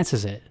 he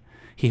dances it.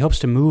 He hopes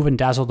to move and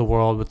dazzle the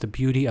world with the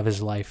beauty of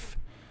his life.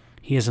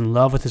 He is in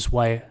love with his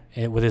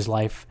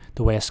life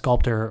the way a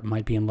sculptor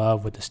might be in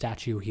love with the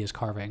statue he is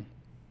carving.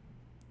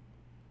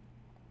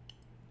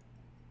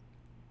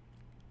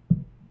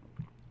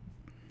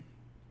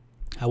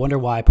 I wonder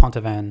why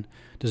Pontevin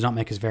does not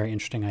make his very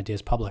interesting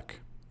ideas public.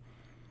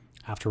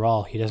 After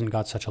all, he doesn't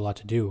got such a lot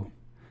to do.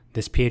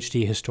 This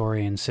PhD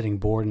historian sitting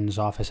bored in his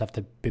office at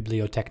the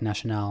Bibliothèque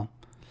Nationale.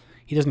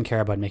 He doesn't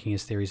care about making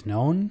his theories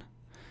known.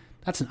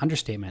 That's an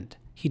understatement.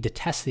 He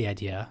detests the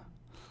idea.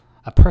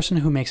 A person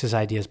who makes his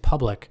ideas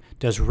public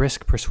does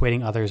risk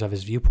persuading others of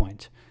his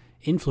viewpoint,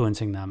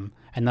 influencing them,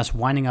 and thus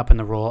winding up in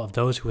the role of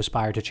those who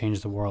aspire to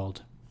change the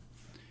world.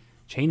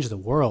 Change the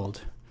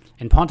world?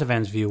 In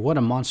Pontevin's view, what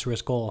a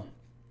monstrous goal.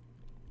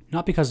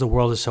 Not because the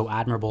world is so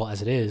admirable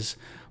as it is,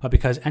 but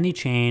because any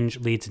change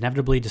leads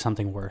inevitably to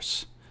something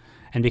worse.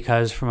 And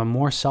because, from a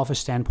more selfish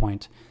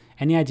standpoint,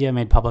 any idea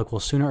made public will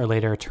sooner or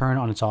later turn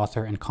on its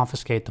author and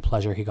confiscate the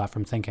pleasure he got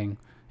from thinking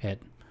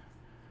it.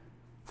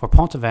 For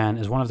Pontevin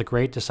is one of the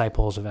great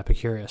disciples of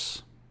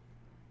Epicurus.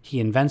 He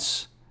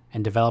invents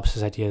and develops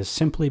his ideas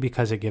simply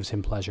because it gives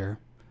him pleasure.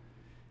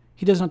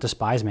 He does not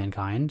despise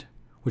mankind,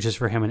 which is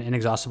for him an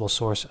inexhaustible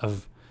source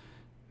of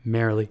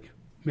merely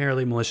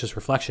malicious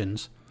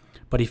reflections,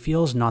 but he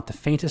feels not the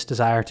faintest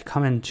desire to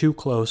come in too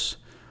close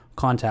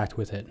contact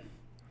with it.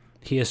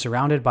 He is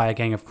surrounded by a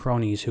gang of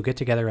cronies who get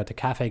together at the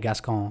Café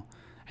Gascon,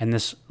 and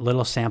this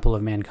little sample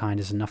of mankind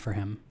is enough for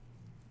him.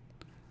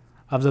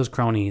 Of those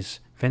cronies,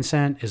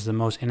 Vincent is the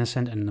most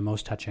innocent and the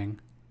most touching.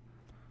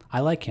 I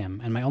like him,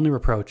 and my only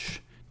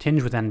reproach,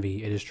 tinged with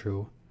envy, it is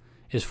true,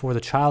 is for the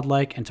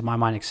childlike and to my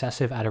mind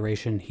excessive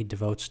adoration he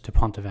devotes to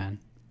Pontevin.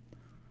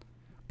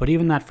 But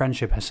even that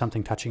friendship has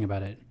something touching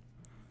about it,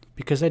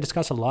 because they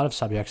discuss a lot of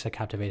subjects that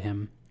captivate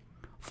him.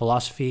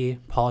 Philosophy,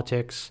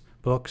 politics,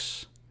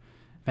 books.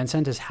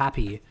 Vincent is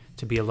happy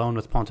to be alone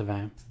with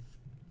Pontevin.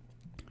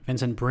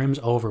 Vincent brims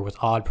over with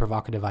odd,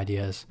 provocative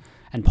ideas,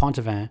 and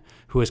Pontevin,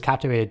 who is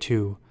captivated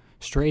too,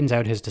 straightens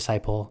out his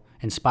disciple,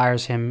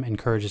 inspires him,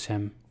 encourages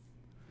him.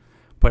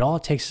 But all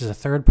it takes is a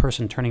third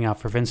person turning up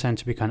for Vincent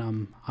to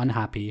become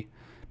unhappy,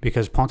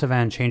 because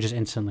Pontevin changes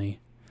instantly.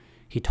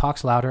 He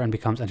talks louder and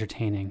becomes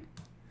entertaining.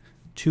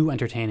 Too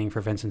entertaining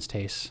for Vincent's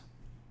taste.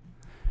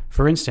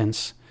 For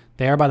instance,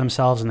 they are by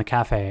themselves in the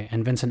cafe,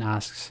 and Vincent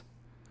asks,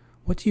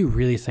 "What do you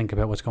really think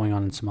about what's going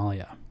on in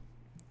Somalia?"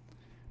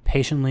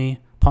 Patiently,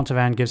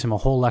 Pontevin gives him a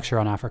whole lecture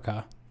on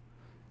Africa.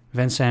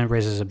 Vincent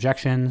raises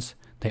objections,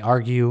 they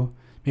argue,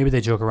 maybe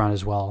they joke around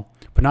as well,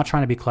 but not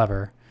trying to be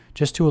clever,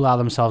 just to allow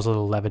themselves a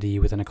little levity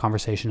within a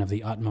conversation of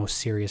the utmost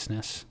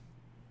seriousness.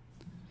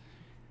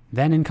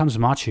 Then in comes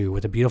Machu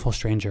with a beautiful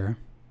stranger.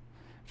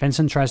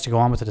 Vincent tries to go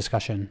on with the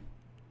discussion.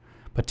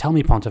 But tell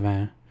me,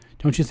 Pontevin,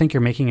 don't you think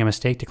you're making a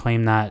mistake to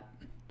claim that?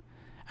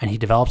 And he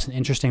develops an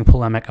interesting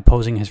polemic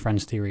opposing his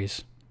friend's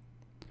theories.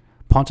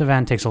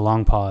 Pontevin takes a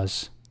long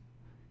pause.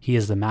 He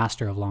is the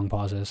master of long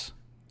pauses.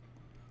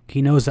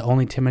 He knows that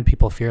only timid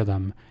people fear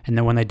them, and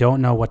that when they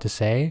don't know what to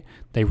say,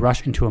 they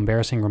rush into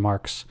embarrassing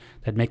remarks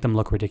that make them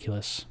look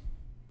ridiculous.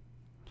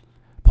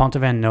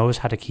 Pontevin knows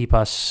how to keep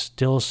us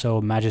still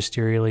so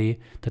magisterially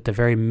that the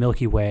very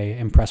Milky Way,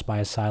 impressed by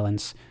his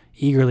silence,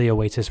 eagerly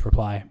awaits his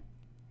reply.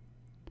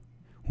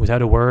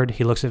 Without a word,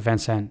 he looks at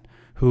Vincent,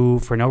 who,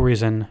 for no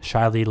reason,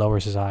 shyly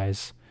lowers his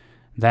eyes.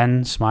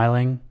 Then,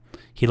 smiling,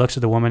 he looks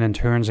at the woman and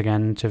turns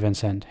again to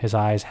Vincent, his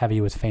eyes heavy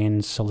with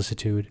feigned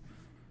solicitude.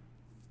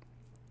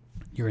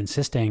 Your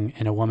insisting,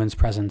 in a woman's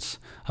presence,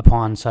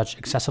 upon such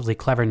excessively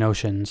clever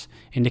notions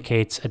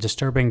indicates a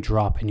disturbing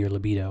drop in your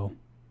libido.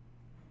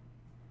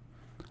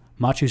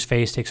 Machu's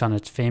face takes on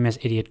its famous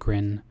idiot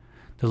grin.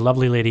 The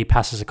lovely lady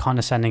passes a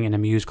condescending and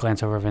amused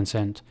glance over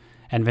Vincent,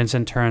 and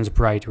Vincent turns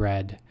bright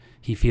red.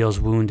 He feels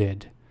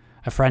wounded.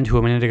 A friend who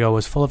a minute ago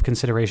was full of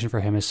consideration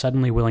for him is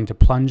suddenly willing to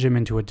plunge him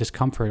into a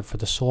discomfort for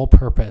the sole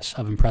purpose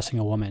of impressing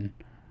a woman.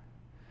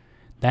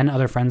 Then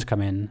other friends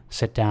come in,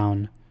 sit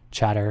down,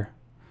 chatter.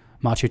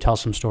 Machu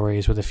tells some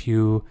stories with a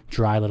few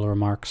dry little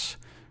remarks.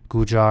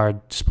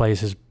 Gujard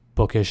displays his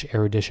bookish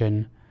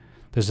erudition.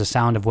 There's the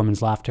sound of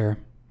women's laughter.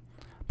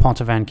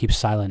 Pontevin keeps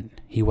silent.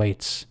 He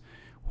waits.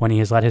 When he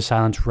has let his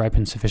silence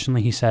ripen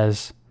sufficiently, he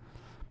says,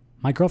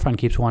 "My girlfriend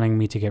keeps wanting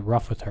me to get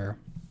rough with her."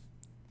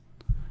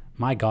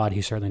 My God,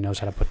 he certainly knows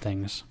how to put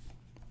things.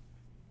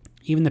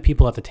 Even the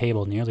people at the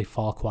table nearly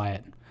fall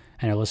quiet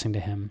and are listening to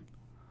him.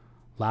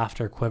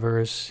 Laughter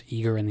quivers,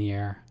 eager in the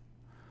air.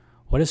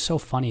 What is so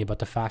funny about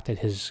the fact that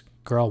his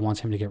girl wants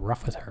him to get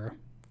rough with her?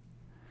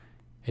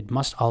 It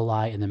must all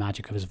lie in the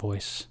magic of his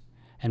voice,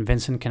 and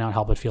Vincent cannot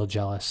help but feel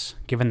jealous,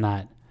 given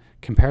that,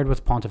 compared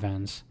with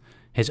Pontevin's,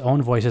 his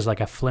own voice is like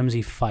a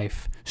flimsy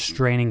fife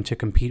straining to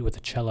compete with the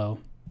cello.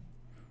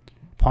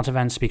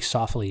 Pontevin speaks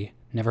softly,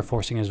 never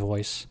forcing his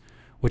voice,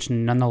 which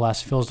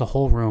nonetheless fills the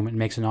whole room and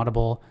makes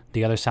inaudible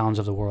the other sounds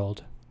of the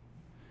world.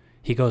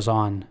 He goes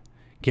on,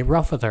 "Get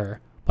rough with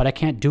her, but I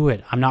can't do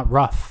it. I'm not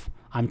rough.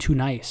 I'm too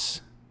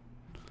nice."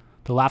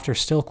 The laughter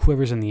still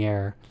quivers in the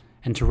air,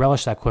 and to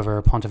relish that quiver,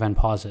 Pontevin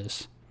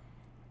pauses.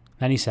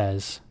 Then he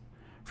says,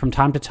 "From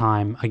time to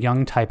time, a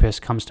young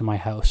typist comes to my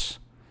house.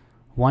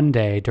 One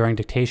day, during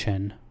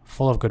dictation,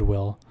 full of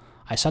goodwill,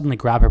 I suddenly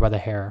grab her by the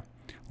hair,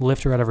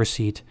 lift her out of her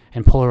seat,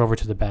 and pull her over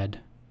to the bed.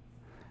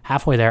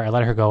 Halfway there, I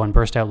let her go and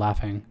burst out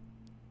laughing.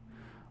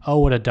 'Oh,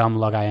 what a dumb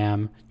lug I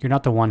am. You're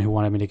not the one who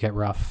wanted me to get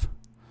rough.'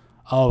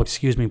 'Oh,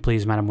 excuse me,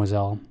 please,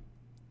 mademoiselle.'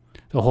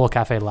 The whole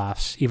cafe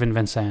laughs, even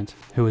Vincent,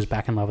 who is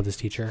back in love with his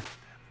teacher."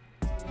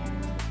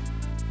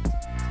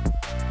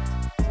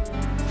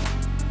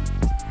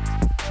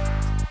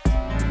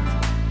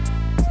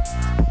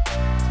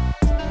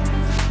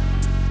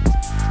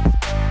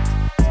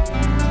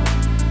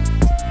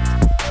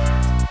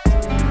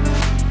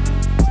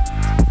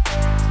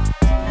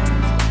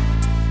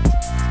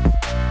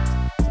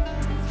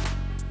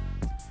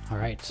 All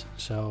right,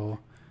 so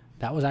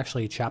that was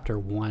actually chapter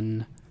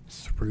 1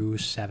 through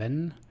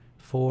 7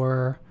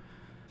 for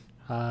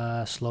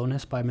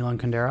Slowness by Milan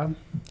Kundera.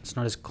 It's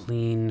not as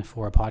clean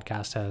for a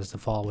podcast as The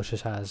Fall, which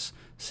just has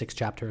 6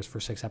 chapters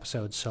for 6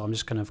 episodes. So I'm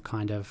just going to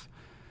kind of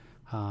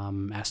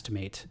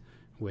estimate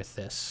with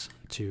this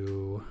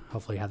to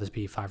hopefully have this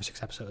be 5 or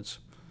 6 episodes.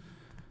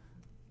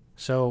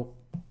 So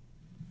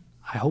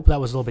I hope that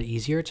was a little bit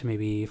easier to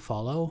maybe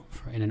follow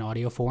in an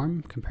audio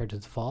form compared to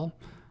The Fall.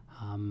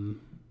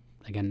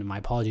 Again, my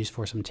apologies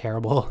for some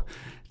terrible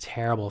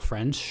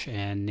French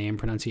and name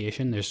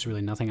pronunciation. There's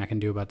really nothing I can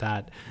do about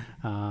that.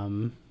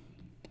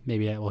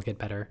 Maybe I will get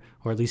better,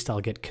 or at least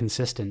I'll get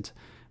consistent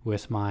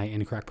with my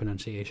incorrect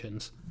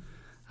pronunciations.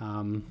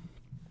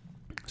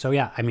 So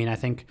yeah, I mean, I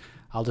think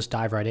I'll just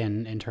dive right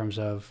in terms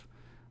of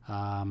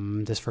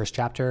this first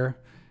chapter.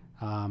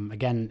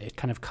 Again, it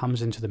kind of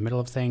comes into the middle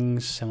of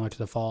things, similar to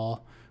The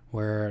Fall,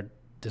 where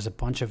there's a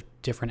bunch of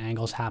different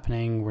angles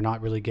happening. We're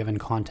not really given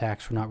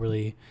context. We're not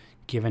really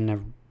given a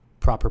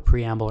proper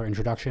preamble or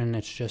introduction.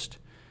 It's just,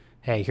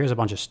 hey, here's a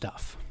bunch of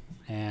stuff.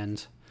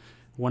 And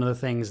one of the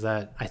things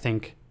that I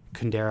think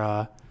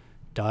Kundera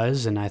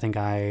does, and I think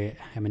I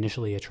am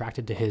initially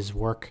attracted to his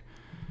work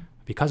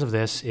because of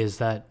this, is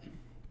that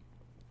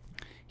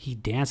he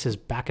dances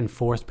back and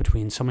forth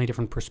between so many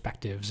different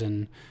perspectives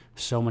and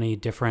so many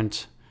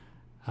different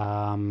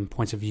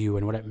points of view,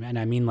 and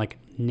I mean like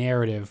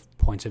narrative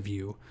points of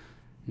view.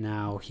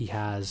 Now he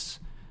has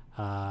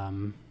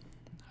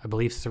I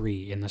believe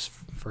 3 in this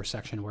first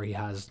section, where he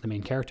has the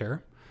main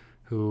character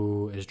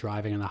who is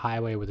driving on the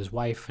highway with his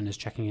wife and is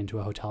checking into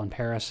a hotel in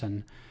Paris.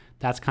 And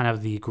that's kind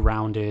of the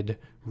grounded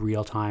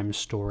real-time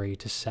story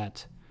to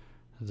set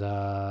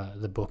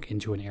the book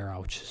into an era,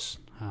 which is,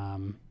 I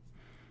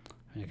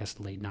guess,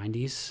 late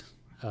 90s,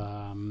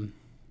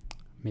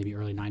 maybe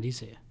early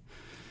 90s.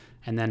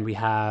 And then we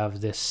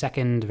have this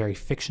second very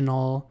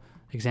fictional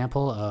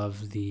example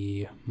of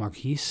the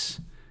Marquise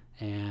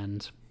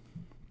and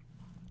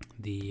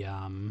the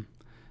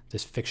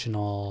this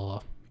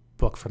fictional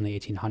book from the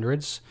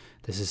 1800s.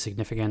 This is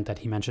significant that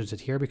he mentions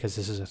it here because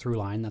this is a through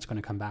line that's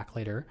going to come back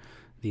later.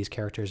 These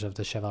characters of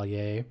the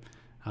Chevalier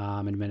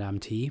and Madame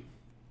T.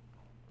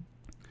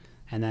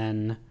 And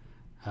then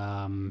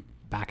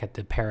back at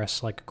the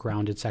Paris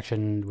grounded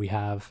section, we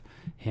have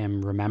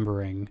him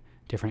remembering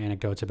different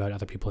anecdotes about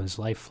other people in his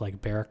life,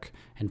 like Berck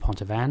and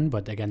Pontevin.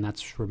 But again,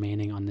 that's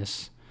remaining on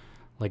this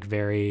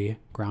very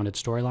grounded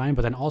storyline.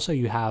 But then also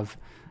you have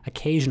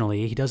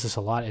occasionally, he does this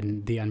a lot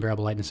in The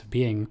Unbearable Lightness of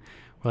Being,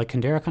 where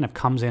Kundera kind of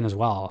comes in as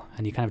well,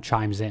 and he kind of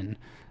chimes in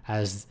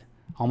as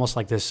almost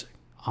like this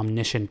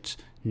omniscient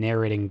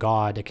narrating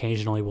god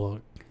occasionally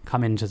will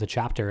come into the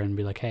chapter and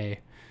be like, hey,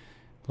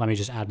 let me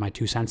just add my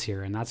 2 cents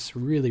here. And that's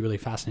really, really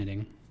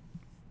fascinating.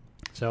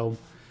 So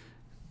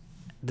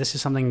this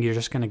is something you're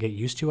just going to get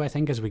used to, I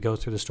think, as we go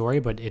through the story,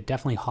 but it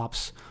definitely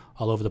hops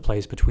all over the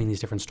place between these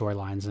different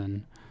storylines,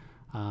 and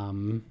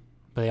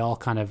but they all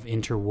kind of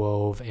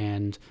interwove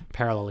and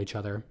parallel each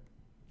other.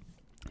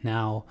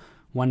 Now,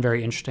 one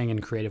very interesting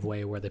and creative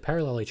way where they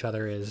parallel each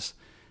other is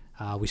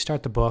we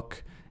start the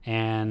book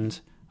and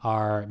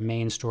our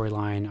main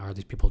storyline are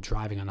these people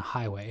driving on a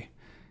highway.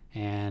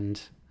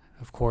 And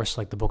of course,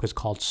 the book is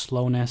called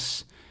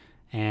Slowness,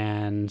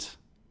 and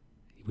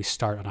we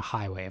start on a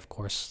highway, of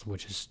course,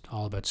 which is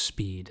all about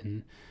speed.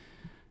 And,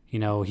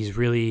 he's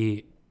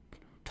really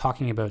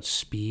talking about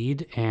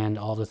speed and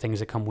all the things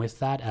that come with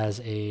that as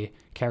a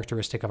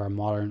characteristic of our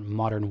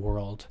modern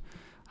world,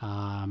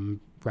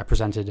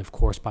 represented, of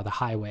course, by the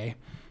highway,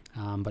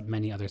 but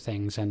many other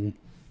things. And,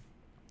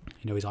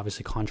 he's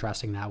obviously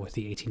contrasting that with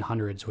the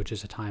 1800s, which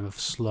is a time of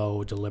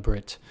slow,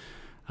 deliberate,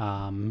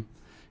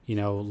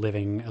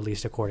 living, at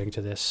least according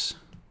to this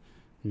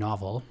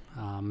novel.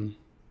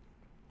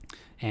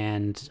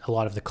 And a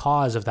lot of the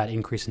cause of that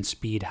increase in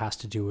speed has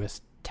to do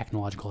with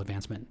technological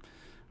advancement.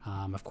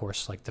 Of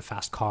course, the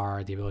fast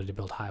car, the ability to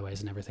build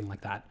highways and everything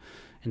like that.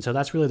 And so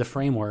that's really the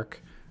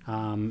framework.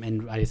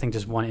 And I think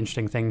just one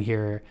interesting thing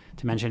here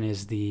to mention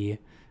is the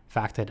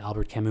fact that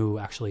Albert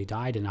Camus actually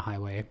died in a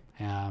highway,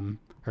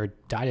 or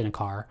died in a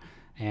car.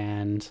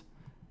 And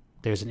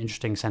there's an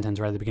interesting sentence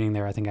right at the beginning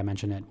there, I think I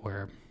mentioned it,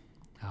 where,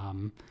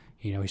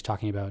 he's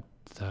talking about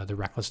the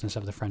recklessness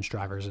of the French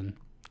drivers. And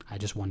I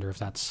just wonder if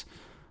that's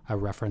a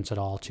reference at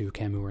all to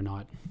Camus or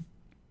not.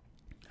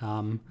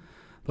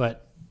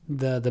 But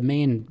the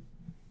main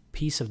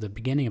piece of the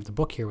beginning of the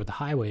book here with the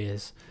highway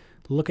is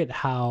look at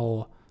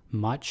how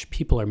much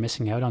people are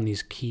missing out on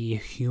these key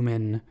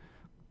human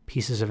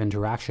pieces of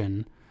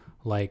interaction,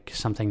 like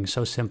something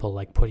so simple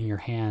like putting your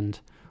hand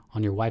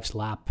on your wife's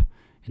lap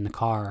in the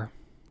car,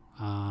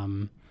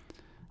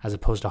 as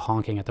opposed to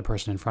honking at the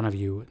person in front of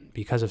you.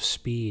 Because of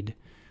speed,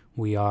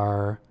 we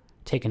are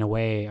taken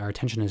away, our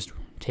attention is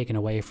taken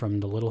away from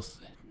the little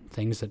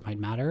things that might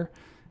matter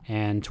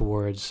and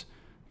towards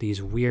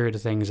these weird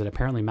things that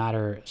apparently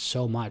matter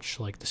so much,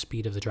 like the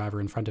speed of the driver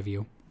in front of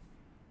you.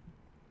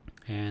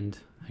 And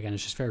again,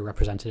 it's just very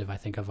representative, I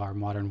think, of our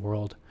modern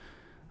world,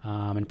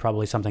 and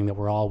probably something that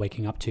we're all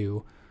waking up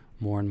to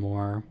more and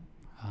more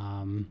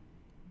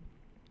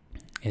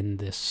in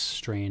this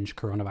strange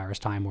coronavirus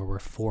time where we're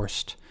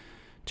forced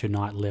to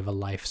not live a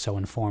life so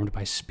informed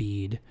by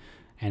speed,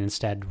 and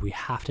instead we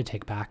have to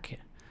take back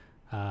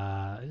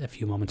a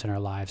few moments in our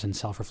lives and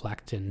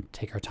self-reflect and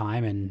take our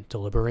time and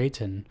deliberate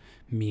and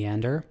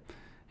meander.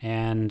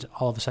 And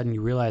all of a sudden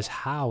you realize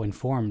how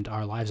informed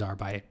our lives are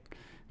by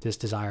this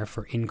desire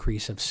for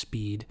increase of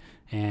speed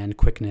and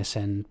quickness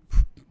and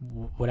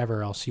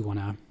whatever else you want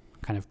to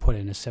kind of put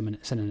in as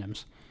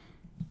synonyms.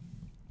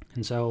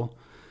 And so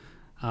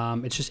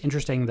it's just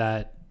interesting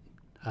that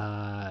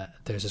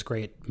there's this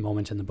great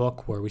moment in the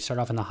book where we start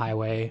off in the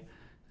highway.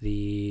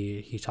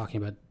 He's talking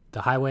about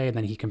the highway, and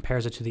then he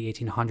compares it to the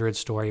 1800s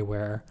story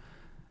where,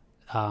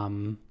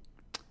 the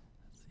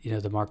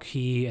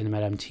Marquis and the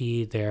Madame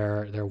T,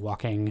 they're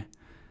walking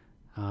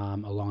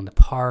along the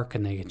park,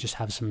 and they just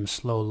have some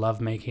slow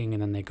lovemaking,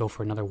 and then they go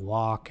for another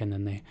walk, and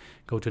then they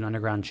go to an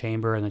underground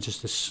chamber, and it's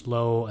just this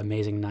slow,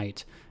 amazing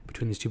night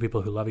between these two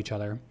people who love each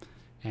other.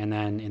 And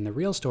then in the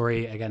real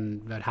story,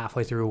 again, about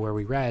halfway through where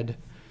we read,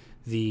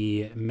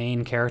 the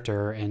main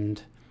character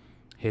and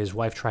his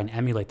wife try and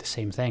emulate the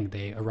same thing.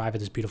 They arrive at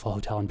this beautiful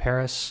hotel in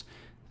Paris.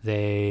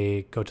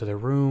 They go to their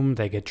room.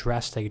 They get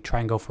dressed. They try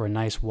and go for a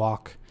nice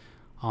walk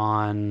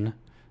on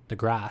the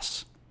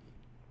grass.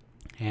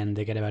 And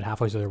they get about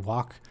halfway through their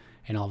walk,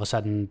 and all of a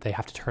sudden they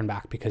have to turn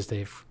back because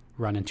they've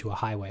run into a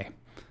highway.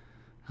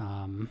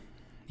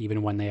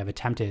 Even when they have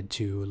attempted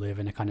to live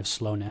in a kind of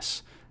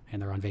slowness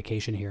and they're on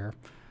vacation here,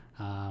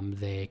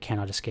 they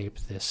cannot escape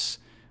this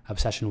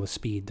obsession with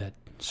speed that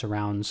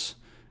surrounds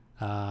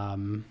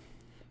them,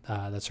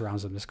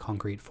 this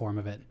concrete form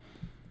of it.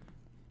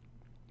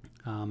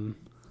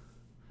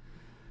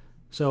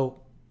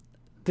 So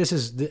this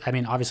is,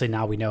 obviously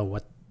now we know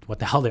what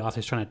the hell the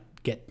author's trying to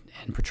get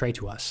and portray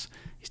to us.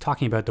 He's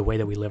talking about the way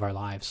that we live our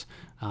lives.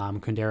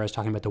 Kundera is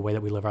talking about the way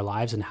that we live our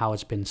lives and how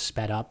it's been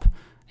sped up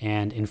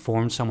and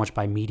informed so much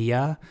by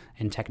media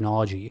and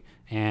technology.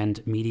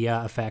 And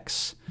media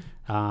affects,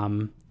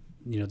 the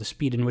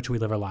speed in which we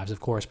live our lives, of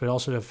course, but it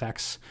also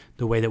affects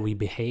the way that we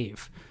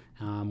behave,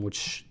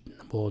 which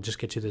we'll just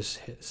get to this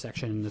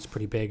section that's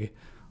pretty big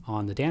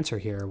on the dancer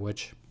here,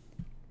 which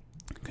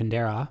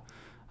Kundera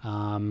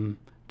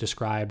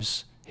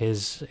describes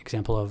his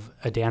example of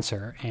a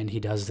dancer, and he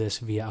does this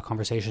via a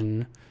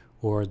conversation,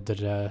 or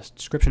the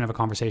description of a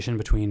conversation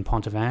between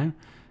Pontevin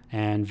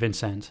and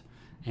Vincent.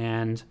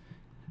 And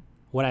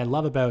what I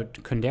love about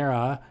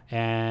Kundera,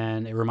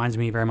 and it reminds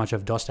me very much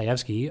of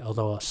Dostoevsky,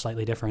 although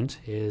slightly different,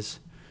 is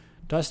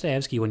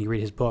Dostoevsky, when you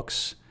read his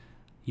books,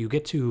 you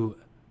get to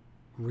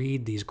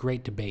read these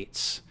great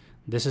debates.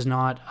 This is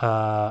not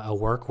a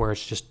work where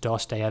it's just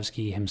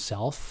Dostoevsky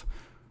himself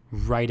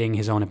writing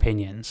his own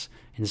opinions.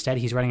 Instead,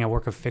 he's writing a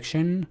work of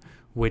fiction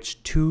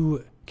which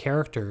two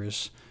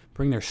characters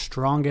bring their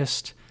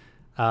strongest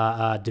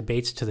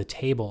debates to the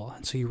table.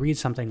 And so you read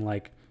something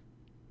like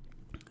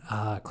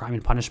Crime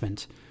and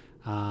Punishment,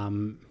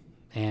 or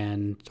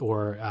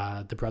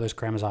The Brothers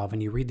Karamazov,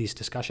 and you read these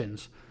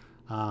discussions,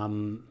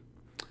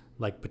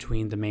 like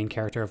between the main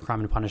character of Crime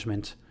and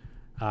Punishment,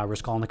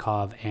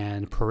 Raskolnikov,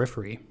 and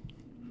Periphery.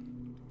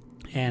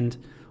 And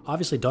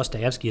obviously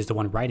Dostoevsky is the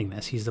one writing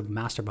this. He's the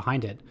master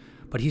behind it.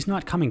 But he's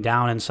not coming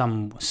down in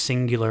some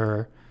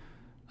singular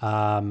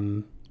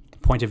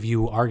point of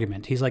view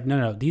argument. He's like,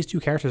 no, these two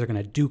characters are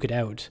going to duke it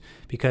out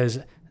because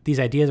these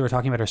ideas we're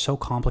talking about are so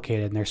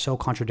complicated and they're so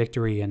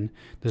contradictory, and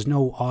there's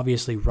no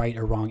obviously right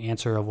or wrong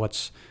answer of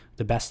what's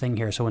the best thing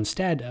here. So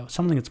instead,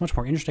 something that's much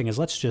more interesting is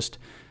let's just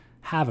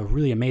have a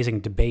really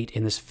amazing debate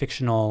in this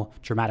fictional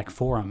dramatic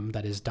forum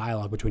that is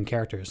dialogue between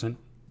characters.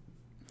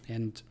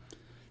 And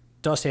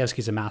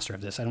Dostoevsky's a master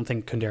of this. I don't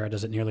think Kundera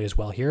does it nearly as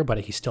well here, but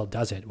he still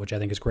does it, which I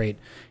think is great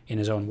in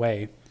his own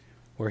way,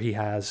 where he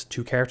has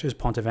two characters,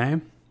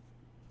 Pontevin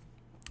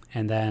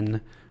and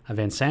then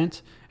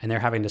Vincent, and they're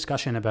having a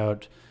discussion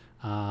about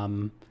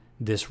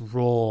this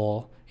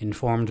role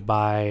informed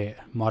by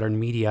modern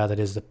media that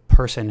is the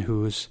person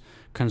who's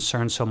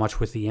concerned so much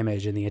with the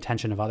image and the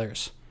attention of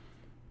others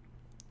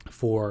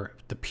for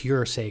the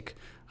pure sake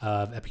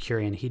of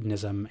Epicurean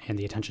hedonism and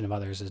the attention of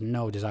others. There's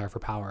no desire for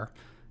power.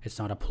 It's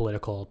not a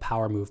political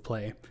power move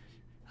play.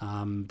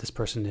 This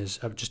person is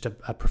just a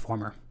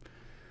performer.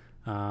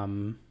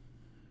 And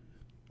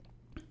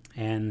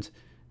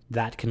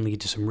that can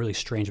lead to some really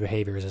strange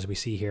behaviors, as we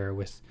see here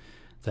with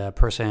the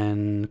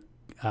person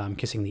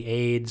kissing the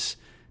AIDS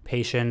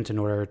patient in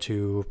order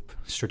to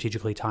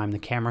strategically time the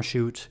camera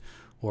shoot,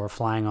 or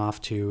flying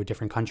off to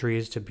different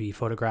countries to be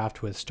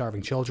photographed with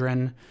starving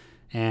children.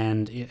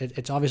 And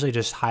it's obviously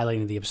just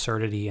highlighting the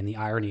absurdity and the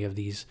irony of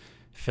these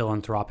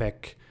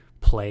philanthropic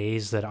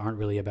plays that aren't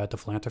really about the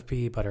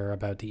philanthropy, but are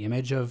about the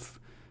image of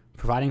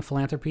providing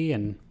philanthropy.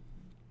 And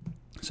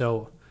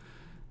so,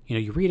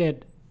 you read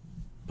it,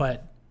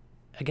 but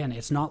again,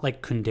 it's not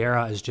like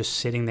Kundera is just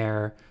sitting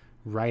there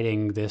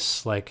writing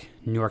this like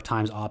New York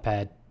Times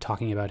op-ed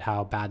talking about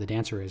how bad the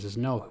dancer is.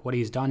 No, what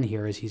he's done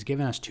here is he's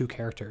given us two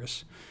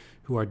characters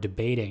who are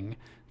debating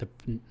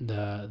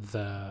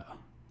the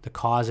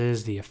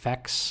causes, the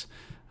effects,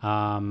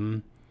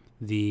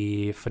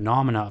 the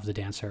phenomena of the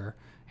dancer,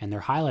 and they're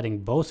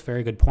highlighting both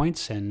very good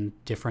points and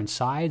different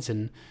sides.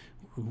 And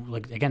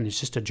like, again, it's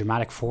just a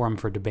dramatic forum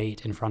for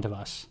debate in front of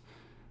us.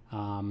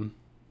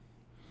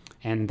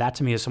 And that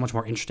to me is so much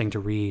more interesting to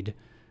read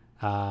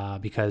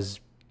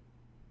because,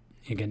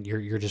 again,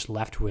 you're just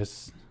left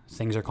with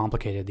things are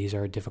complicated. These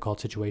are difficult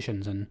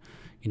situations. And,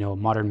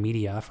 modern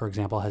media, for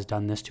example, has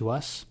done this to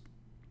us.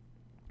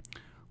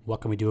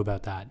 What can we do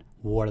about that?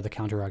 What are the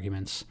counter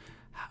arguments?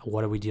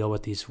 What do we deal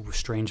with these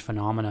strange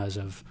phenomena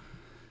of,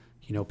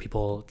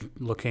 people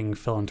looking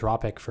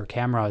philanthropic for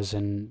cameras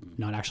and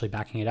not actually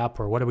backing it up?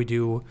 Or what do we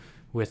do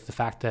with the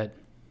fact that,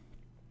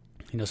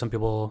 some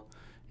people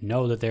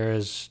know that there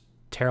is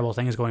terrible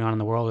things going on in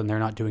the world and they're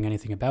not doing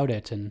anything about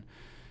it? And,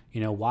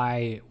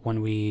 why,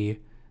 when we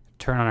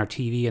turn on our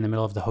TV in the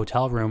middle of the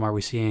hotel room, are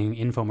we seeing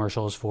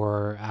infomercials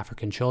for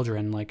African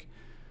children? Like,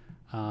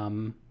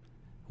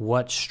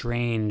 what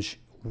strange,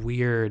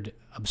 weird,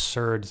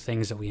 absurd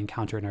things that we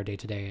encounter in our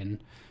day-to-day,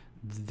 and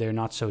they're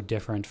not so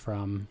different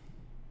from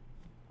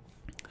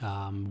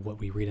what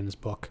we read in this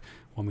book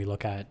when we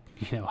look at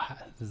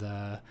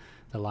the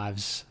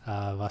lives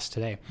of us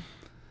today.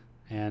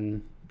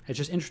 And it's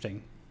just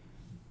interesting.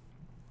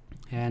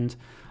 And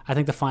I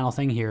think the final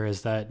thing here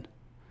is that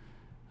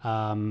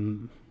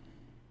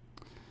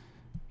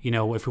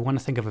if we want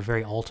to think of a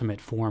very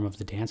ultimate form of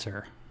the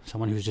dancer,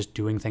 someone who's just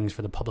doing things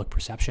for the public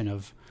perception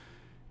of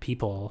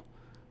people,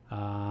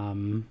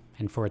 and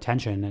for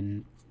attention,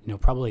 and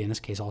probably in this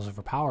case also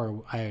for power.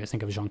 I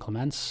think of Jean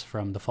Clements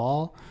from The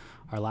Fall,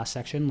 our last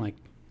section. Like,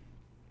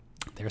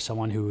 there's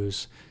someone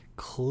who's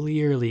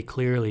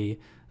clearly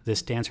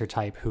this dancer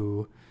type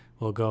who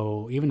will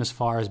go even as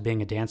far as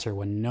being a dancer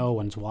when no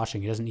one's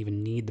watching. He doesn't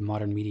even need the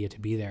modern media to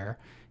be there.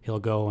 He'll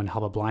go and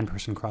help a blind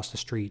person cross the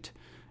street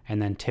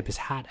and then tip his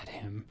hat at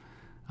him.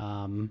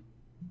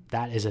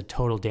 That is a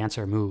total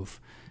dancer move,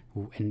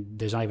 and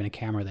there's not even a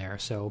camera there.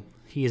 So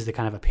he is the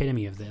kind of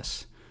epitome of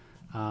this.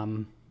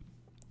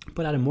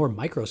 But at a more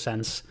micro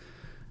sense,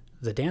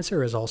 the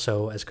dancer is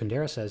also, as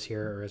Kundera says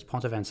here, or as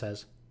Pontevin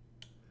says,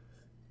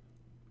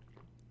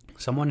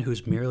 someone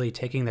who's merely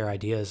taking their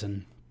ideas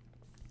and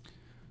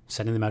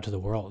sending them out to the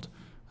world.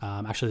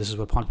 Actually, this is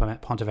what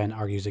Pontevin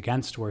argues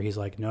against, where he's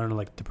like, no,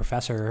 like the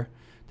professor,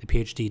 the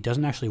PhD,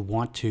 doesn't actually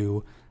want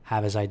to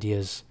have his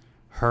ideas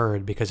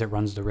heard because it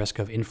runs the risk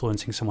of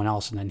influencing someone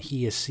else, and then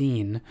he is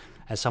seen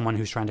as someone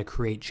who's trying to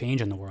create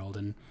change in the world,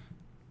 and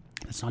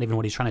that's not even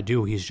what he's trying to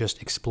do. He's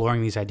just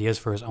exploring these ideas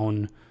for his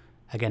own,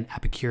 again,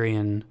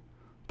 Epicurean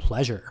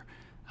pleasure.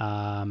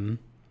 And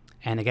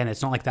again,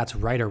 it's not like that's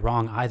right or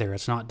wrong either.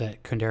 It's not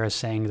that Kundera is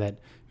saying that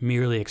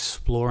merely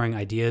exploring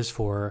ideas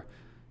for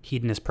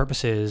hedonist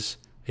purposes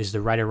is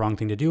the right or wrong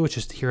thing to do. It's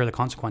just, here are the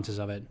consequences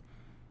of it.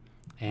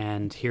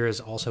 And here is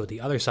also the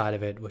other side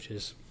of it, which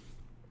is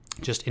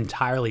just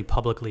entirely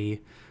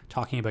publicly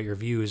talking about your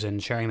views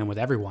and sharing them with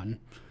everyone.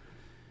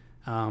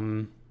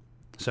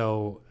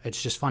 So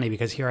it's just funny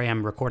because here I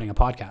am recording a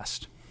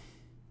podcast.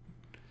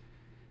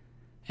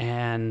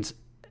 And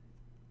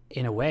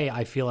in a way,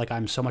 I feel like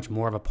I'm so much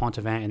more of a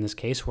Pontevin in this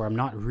case, where I'm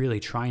not really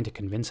trying to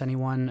convince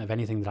anyone of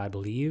anything that I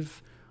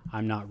believe.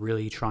 I'm not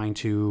really trying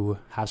to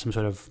have some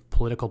sort of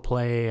political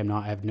play.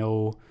 I have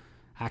no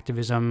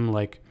activism.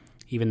 Like,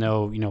 even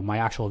though, my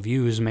actual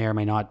views may or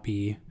may not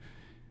be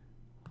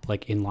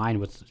like in line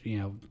with,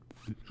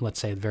 let's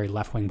say very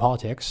left-wing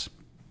politics.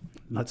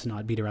 Let's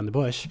not beat around the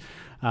bush.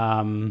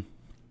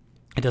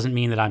 It doesn't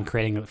mean that I'm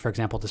creating, for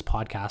example, this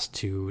podcast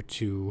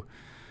to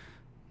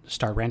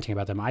start ranting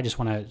about them. I just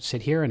want to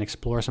sit here and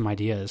explore some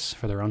ideas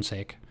for their own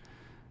sake.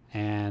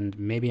 And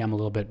maybe I'm a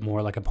little bit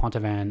more like a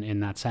Pontevin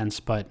in that sense,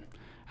 but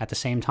at the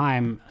same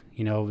time,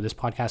 this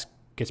podcast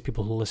gets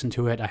people who listen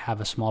to it. I have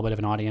a small bit of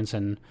an audience,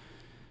 and,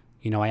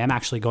 I am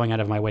actually going out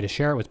of my way to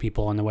share it with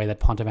people in the way that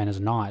Pontevin is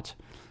not.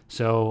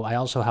 So I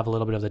also have a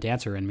little bit of the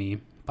dancer in me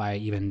by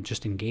even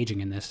just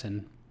engaging in this.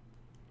 And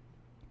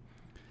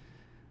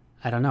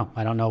I don't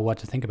know what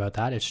to think about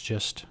that. It's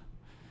just,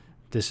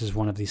 this is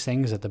one of these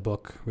things that the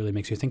book really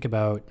makes you think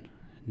about.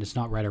 It's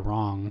not right or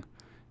wrong.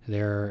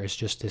 There is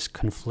just this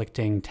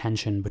conflicting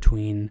tension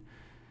between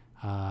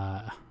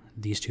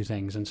these two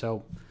things. And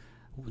so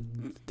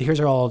here's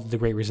all the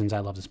great reasons I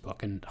love this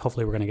book, and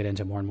hopefully we're going to get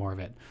into more and more of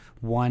it.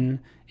 One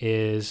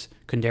is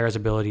Kundera's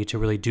ability to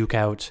really duke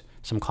out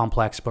some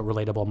complex but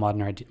relatable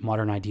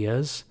modern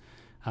ideas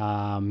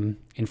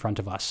in front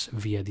of us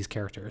via these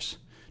characters.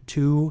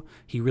 Two,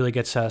 he really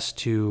gets us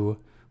to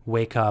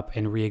wake up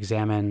and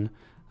re-examine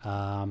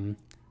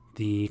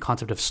the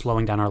concept of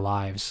slowing down our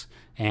lives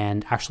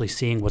and actually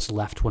seeing what's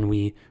left when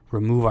we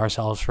remove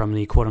ourselves from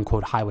the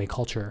quote-unquote highway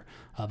culture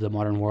of the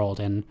modern world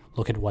and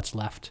look at what's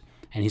left.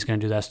 And he's going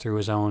to do this through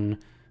his own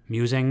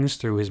musings,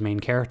 through his main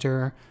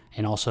character,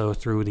 and also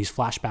through these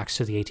flashbacks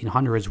to the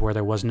 1800s where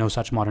there was no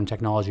such modern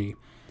technology.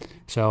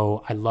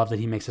 So I love that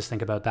he makes us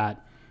think about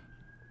that.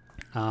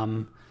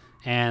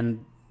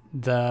 And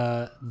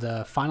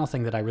the final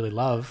thing that I really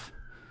love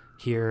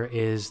here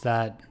is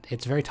that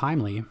it's very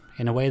timely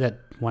in a way that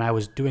when I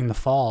was doing The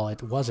Fall,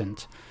 it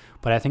wasn't.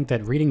 But I think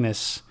that reading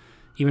this,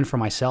 even for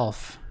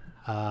myself,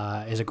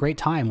 is a great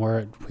time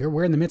where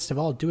we're in the midst of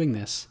all doing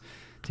this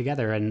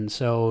together. And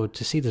so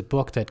to see this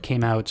book that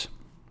came out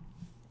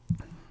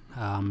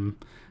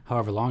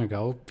however long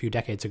ago, a few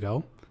decades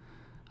ago,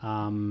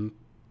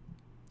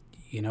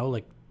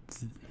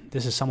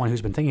 this is someone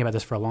who's been thinking about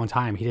this for a long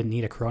time. He didn't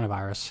need a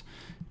coronavirus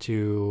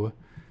to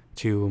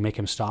make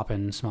him stop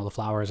and smell the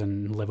flowers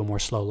and live a more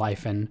slow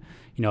life. And,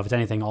 if it's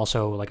anything,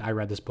 also, like, I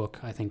read this book,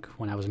 I think,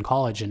 when I was in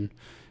college, and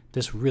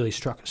this really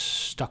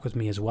stuck with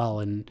me as well.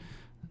 And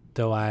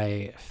though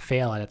I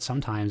fail at it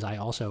sometimes, I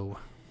also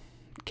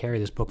carry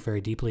this book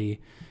very deeply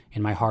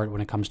in my heart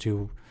when it comes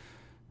to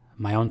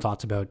my own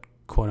thoughts about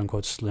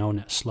quote-unquote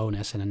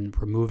slowness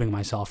and removing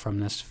myself from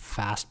this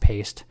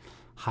fast-paced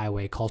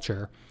highway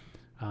culture,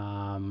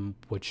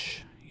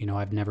 which,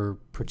 I've never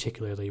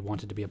particularly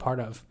wanted to be a part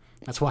of.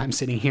 That's why I'm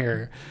sitting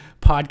here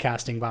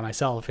podcasting by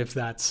myself, if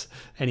that's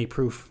any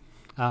proof.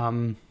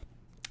 And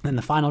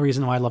the final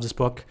reason why I love this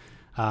book,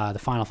 the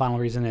final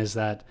reason is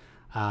that,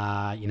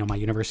 my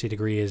university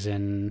degree is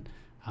in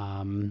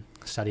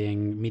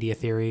studying media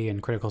theory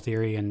and critical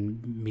theory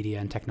and media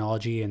and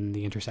technology and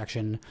the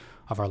intersection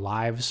of our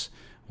lives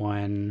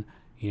when,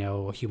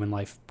 human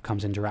life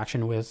comes into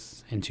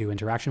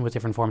interaction with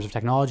different forms of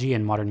technology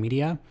and modern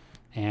media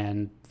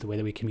and the way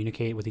that we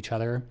communicate with each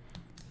other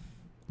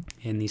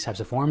in these types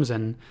of forms.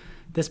 And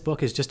this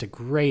book is just a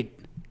great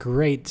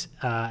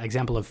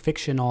example of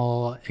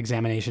fictional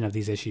examination of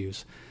these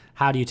issues.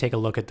 How do you take a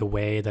look at the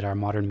way that our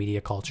modern media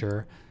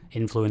culture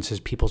influences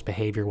people's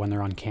behavior when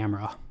they're on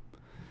camera?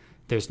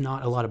 There's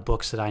not a lot of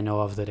books that I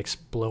know of that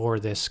explore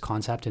this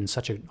concept in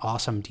such an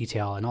awesome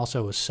detail, and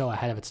also is so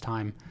ahead of its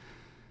time.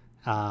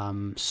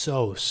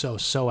 So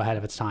ahead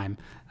of its time.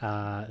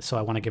 So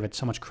I want to give it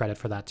so much credit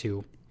for that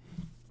too.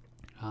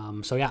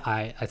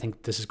 I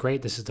think this is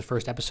great. This is the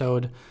first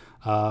episode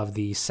of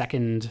the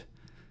second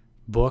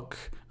book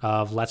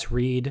of Let's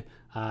Read.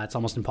 It's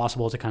almost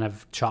impossible to kind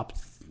of chop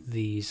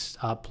these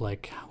up.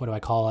 Like, what do I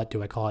call it?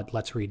 Do I call it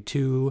Let's Read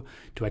 2?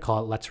 Do I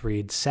call it Let's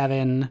Read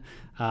 7?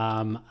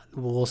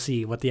 We'll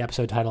see what the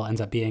episode title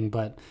ends up being.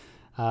 But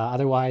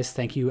otherwise,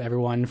 thank you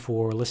everyone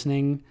for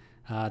listening.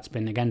 It's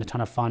been, again, a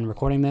ton of fun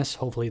recording this.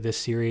 Hopefully this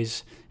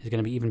series is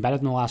going to be even better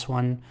than the last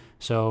one.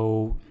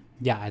 So,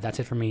 yeah, that's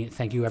it for me.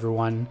 Thank you,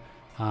 everyone.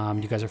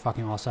 You guys are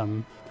fucking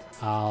awesome.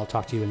 I'll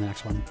talk to you in the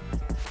next one.